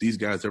is, if these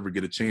guys ever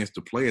get a chance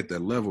to play at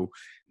that level,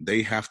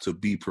 they have to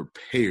be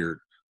prepared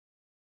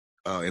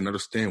and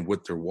understand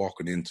what they're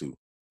walking into.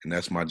 And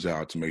that's my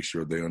job, to make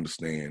sure they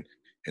understand.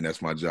 And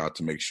that's my job,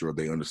 to make sure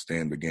they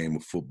understand the game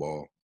of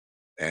football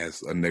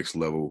as a next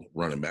level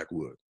running back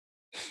would.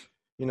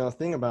 You know, the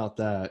thing about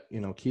that,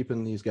 you know,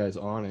 keeping these guys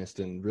honest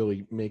and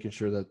really making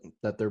sure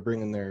that they're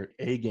bringing their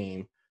A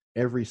game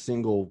every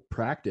single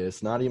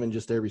practice, not even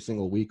just every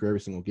single week or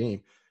every single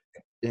game,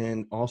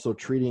 and also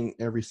treating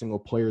every single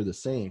player the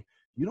same.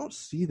 You don't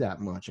see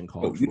that much in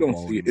college football. You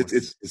don't see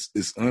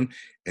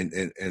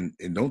it.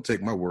 And don't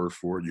take my word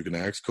for it. You can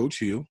ask Coach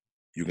Hill.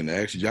 You can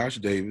ask Josh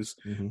Davis.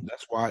 Mm-hmm.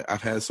 That's why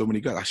I've had so many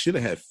guys. I should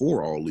have had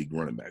 4 all-league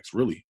running backs,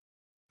 really.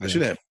 I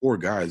should have had 4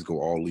 guys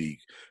go all-league,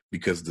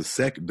 because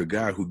the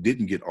guy who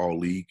didn't get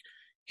all-league,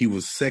 he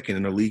was second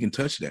in the league in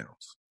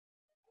touchdowns.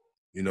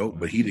 You know,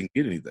 but he didn't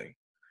get anything.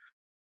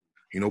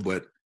 You know,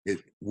 but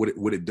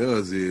what it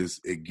does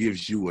is it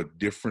gives you a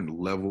different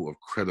level of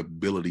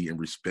credibility and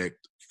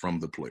respect from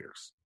the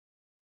players.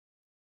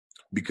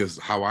 Because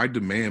how I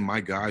demand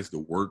my guys to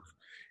work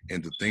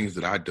and the things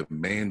that I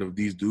demand of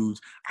these dudes,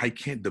 I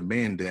can't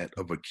demand that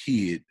of a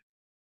kid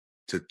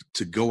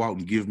to go out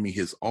and give me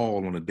his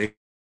all on a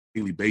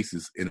daily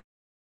basis. In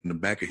the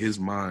back of his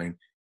mind,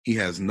 he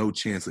has no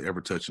chance of ever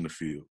touching the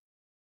field.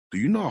 Do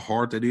you know how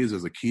hard that is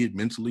as a kid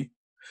mentally?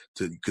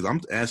 Because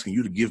I'm asking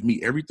you to give me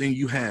everything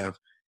you have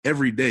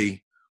every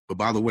day, but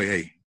by the way,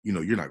 hey, you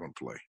know, you're not going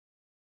to play.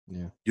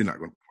 Yeah, you're not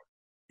going to play.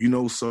 You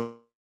know, so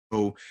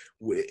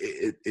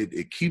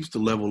it keeps the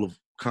level of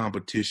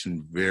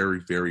competition very,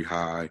 very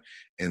high,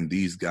 and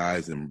these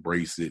guys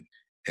embrace it.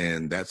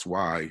 And that's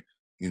why,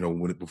 you know,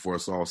 before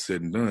it's all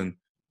said and done,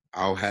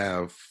 I'll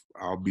have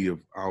 4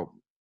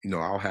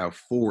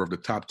 of the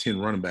top 10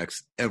 running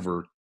backs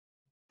ever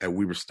at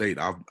Weber State.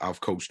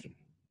 I've coached them.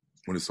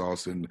 When it's all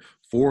said,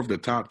 4 of the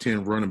top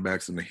 10 running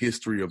backs in the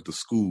history of the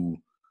school,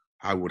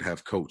 I would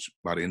have coached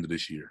by the end of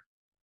this year.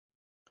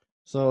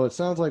 So it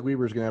sounds like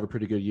Weber's going to have a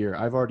pretty good year.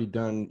 I've already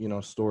done,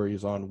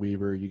 stories on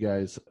Weber. You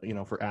guys,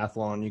 for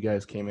Athlon, you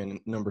guys came in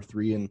number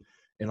 3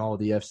 in all of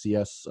the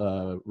FCS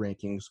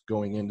rankings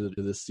going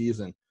into this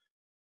season.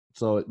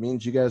 So it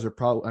means you guys are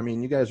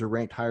you guys are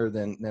ranked higher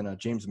than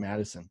James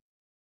Madison.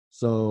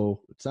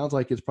 So it sounds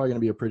like it's probably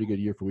going to be a pretty good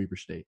year for Weber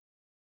State.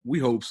 We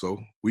hope so.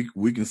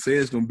 We can say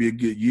it's going to be a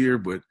good year,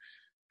 but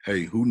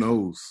hey, who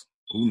knows?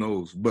 Who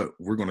knows? But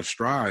we're going to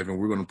strive and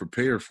we're going to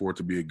prepare for it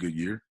to be a good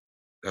year.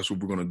 That's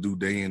what we're going to do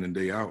day in and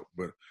day out.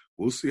 But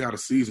we'll see how the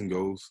season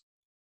goes.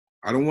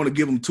 I don't want to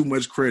give them too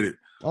much credit.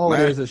 All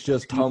it is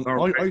just humble.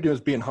 All you're doing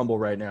is being humble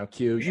right now,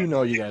 Q. You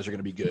know you guys are going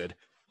to be good.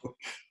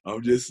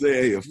 I'm just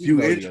saying, a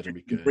few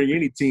injuries can bring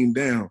any team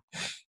down.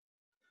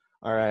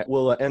 All right,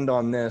 we'll end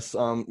on this.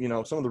 Some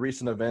of the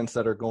recent events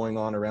that are going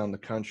on around the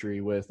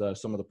country with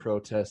some of the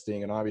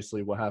protesting and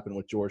obviously what happened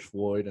with George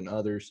Floyd and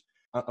others.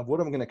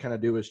 What I'm going to kind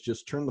of do is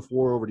just turn the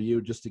floor over to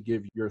you just to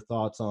give your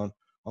thoughts on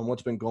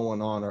what's been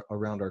going on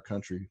around our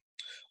country.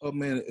 Oh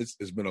man, it's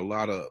been a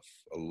lot of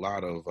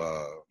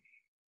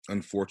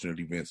unfortunate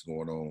events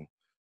going on.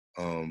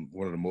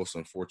 One of the most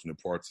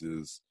unfortunate parts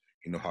is,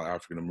 how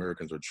African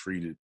Americans are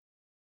treated.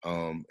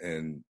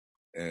 And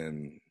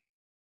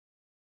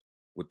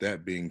with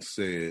that being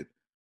said,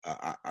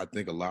 I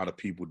think a lot of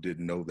people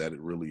didn't know that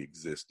it really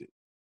existed.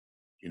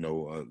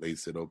 They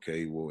said,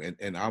 okay, well,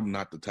 and I'm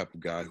not the type of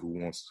guy who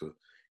wants to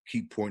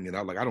keep pointing it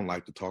out. Like, I don't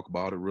like to talk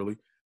about it really,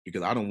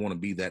 because I don't want to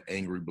be that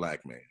angry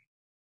black man.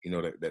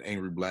 That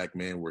angry black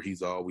man where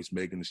he's always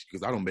making excuses.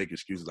 Because I don't make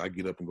excuses. I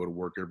get up and go to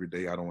work every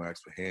day. I don't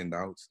ask for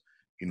handouts.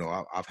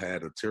 I've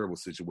had a terrible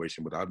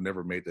situation, but I've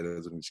never made that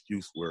as an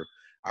excuse where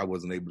I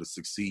wasn't able to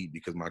succeed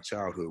because my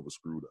childhood was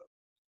screwed up.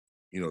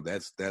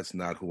 That's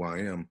not who I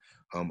am.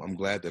 I'm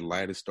glad that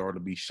light is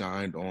starting to be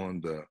shined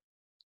on the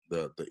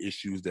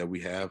issues that we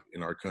have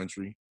in our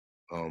country.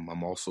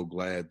 I'm also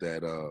glad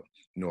that a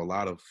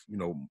lot of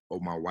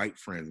my white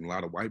friends and a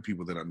lot of white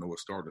people that I know are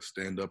starting to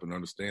stand up and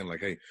understand,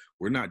 like, hey,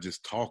 we're not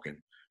just talking.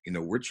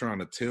 We're trying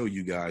to tell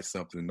you guys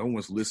something. No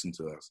one's listened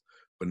to us.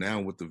 But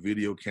now with the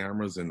video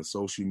cameras and the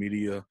social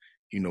media,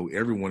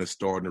 everyone is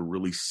starting to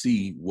really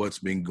see what's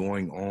been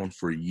going on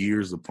for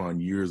years upon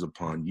years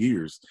upon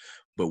years.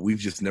 But we've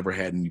just never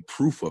had any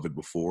proof of it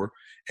before.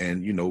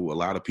 And, a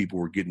lot of people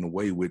were getting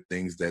away with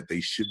things that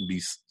they shouldn't be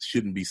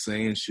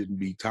saying, shouldn't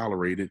be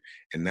tolerated.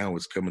 And now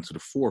it's coming to the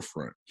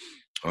forefront.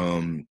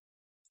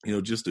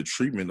 Just the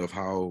treatment of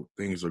how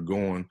things are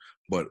going.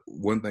 But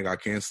one thing I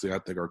can say, I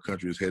think our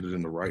country is headed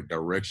in the right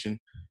direction,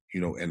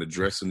 and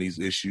addressing these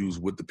issues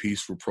with the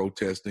peaceful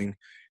protesting.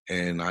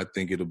 And I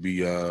think it'll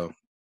be, I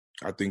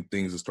think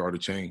things will start to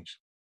change.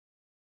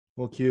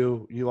 Well,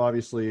 Q, you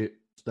obviously,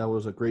 that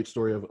was a great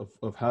story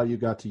of how you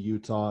got to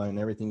Utah and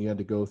everything you had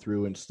to go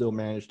through and still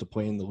managed to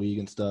play in the league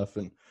and stuff.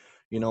 And,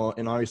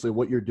 and obviously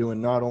what you're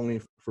doing, not only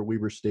for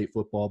Weber State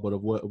football, but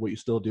of what you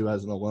still do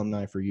as an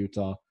alumni for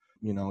Utah.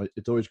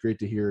 It's always great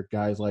to hear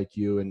guys like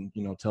you and,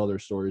 tell their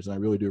stories. And I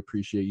really do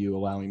appreciate you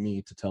allowing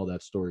me to tell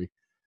that story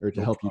or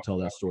to help you tell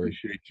that story.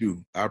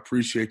 I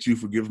appreciate you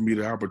for giving me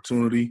the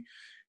opportunity.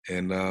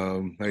 And,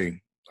 hey,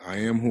 I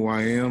am who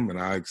I am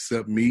and I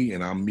accept me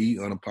and I'm me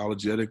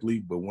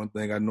unapologetically. But one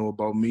thing I know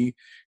about me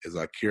is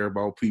I care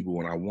about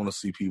people and I want to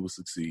see people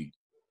succeed.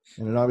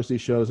 And it obviously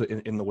shows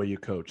in the way you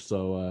coach.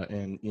 So,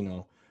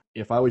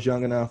 if I was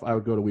young enough, I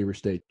would go to Weber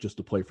State just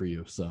to play for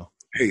you. So.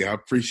 Hey, I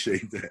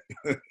appreciate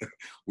that.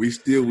 we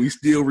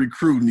still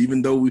recruiting,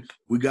 even though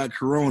we got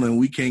Corona and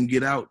we can't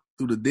get out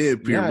through the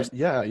dead period.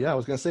 Yeah. I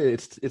was gonna say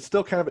it's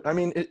still kind of. I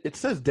mean, it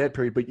says dead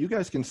period, but you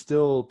guys can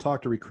still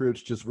talk to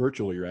recruits just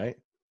virtually, right?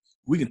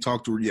 We can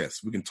talk to. Yes,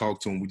 we can talk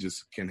to them. We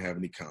just can't have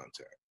any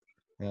contact.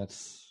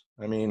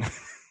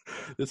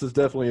 This is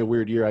definitely a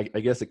weird year. I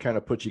guess it kind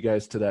of puts you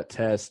guys to that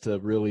test to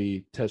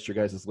really test your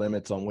guys'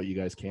 limits on what you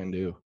guys can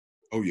do.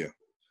 Oh yeah.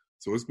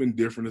 So it's been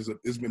different.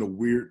 It's been a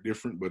weird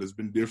different, but it's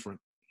been different.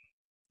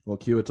 Well,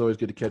 Q, it's always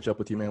good to catch up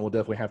with you, man. We'll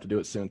definitely have to do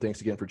it soon. Thanks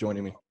again for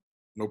joining me.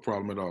 No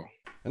problem at all.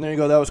 And there you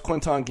go. That was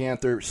Quinton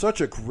Ganther. Such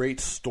a great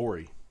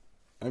story.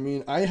 I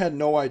mean, I had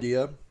no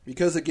idea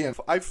because, again,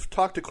 I've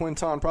talked to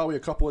Quinton probably a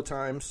couple of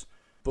times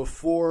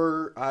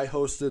before I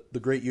hosted the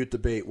Great Ute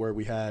Debate where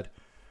we had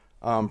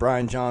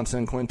Brian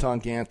Johnson, Quinton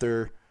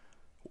Ganther,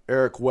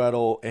 Eric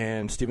Weddle,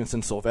 and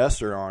Stevenson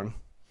Sylvester on.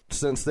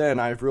 Since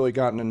then, I've really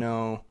gotten to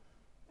know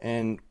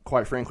and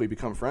quite frankly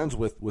become friends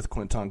with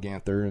Quinton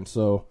Ganther. And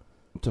so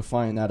to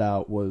find that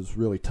out was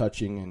really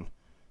touching, and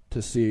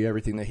to see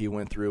everything that he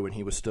went through, and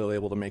he was still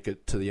able to make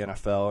it to the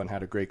NFL and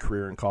had a great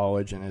career in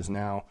college and is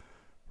now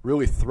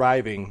really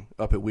thriving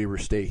up at Weber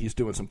State. He's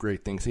doing some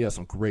great things. He has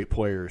some great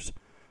players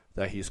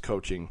that he's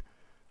coaching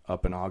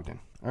up in Ogden.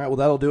 All right, well,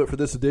 that'll do it for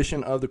this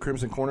edition of the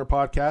Crimson Corner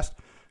podcast.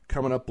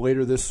 Coming up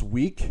later this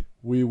week,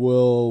 we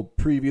will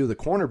preview the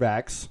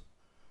cornerbacks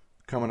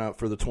coming out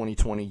for the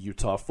 2020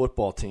 Utah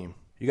football team.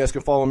 You guys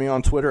can follow me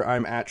on Twitter.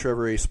 I'm at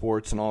Trevor A.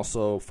 Sports, and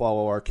also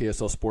follow our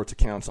KSL Sports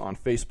accounts on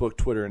Facebook,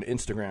 Twitter, and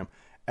Instagram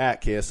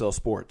at KSL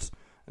Sports.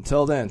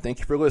 Until then, thank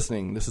you for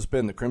listening. This has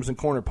been the Crimson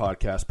Corner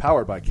Podcast,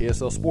 powered by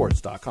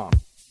KSLSports.com.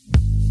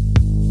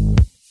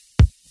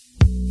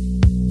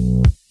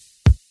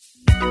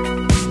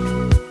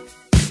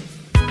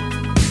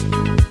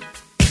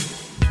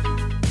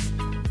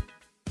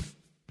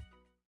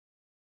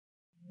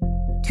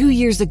 Two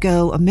years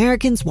ago,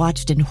 Americans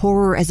watched in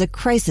horror as a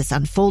crisis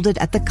unfolded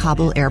at the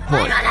Kabul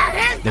airport.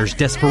 There's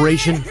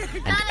desperation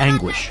and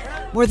anguish.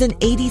 More than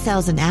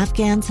 80,000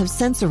 Afghans have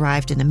since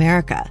arrived in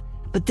America,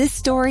 but this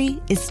story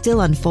is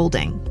still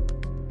unfolding.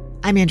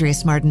 I'm Andrea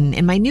Smartin.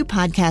 In my new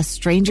podcast,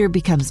 Stranger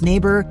Becomes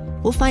Neighbor,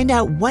 we'll find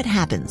out what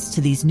happens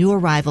to these new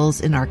arrivals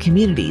in our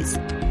communities.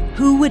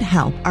 Who would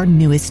help our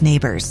newest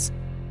neighbors?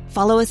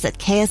 Follow us at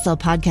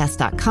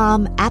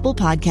KSLpodcast.com, Apple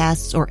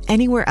Podcasts, or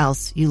anywhere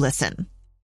else you listen.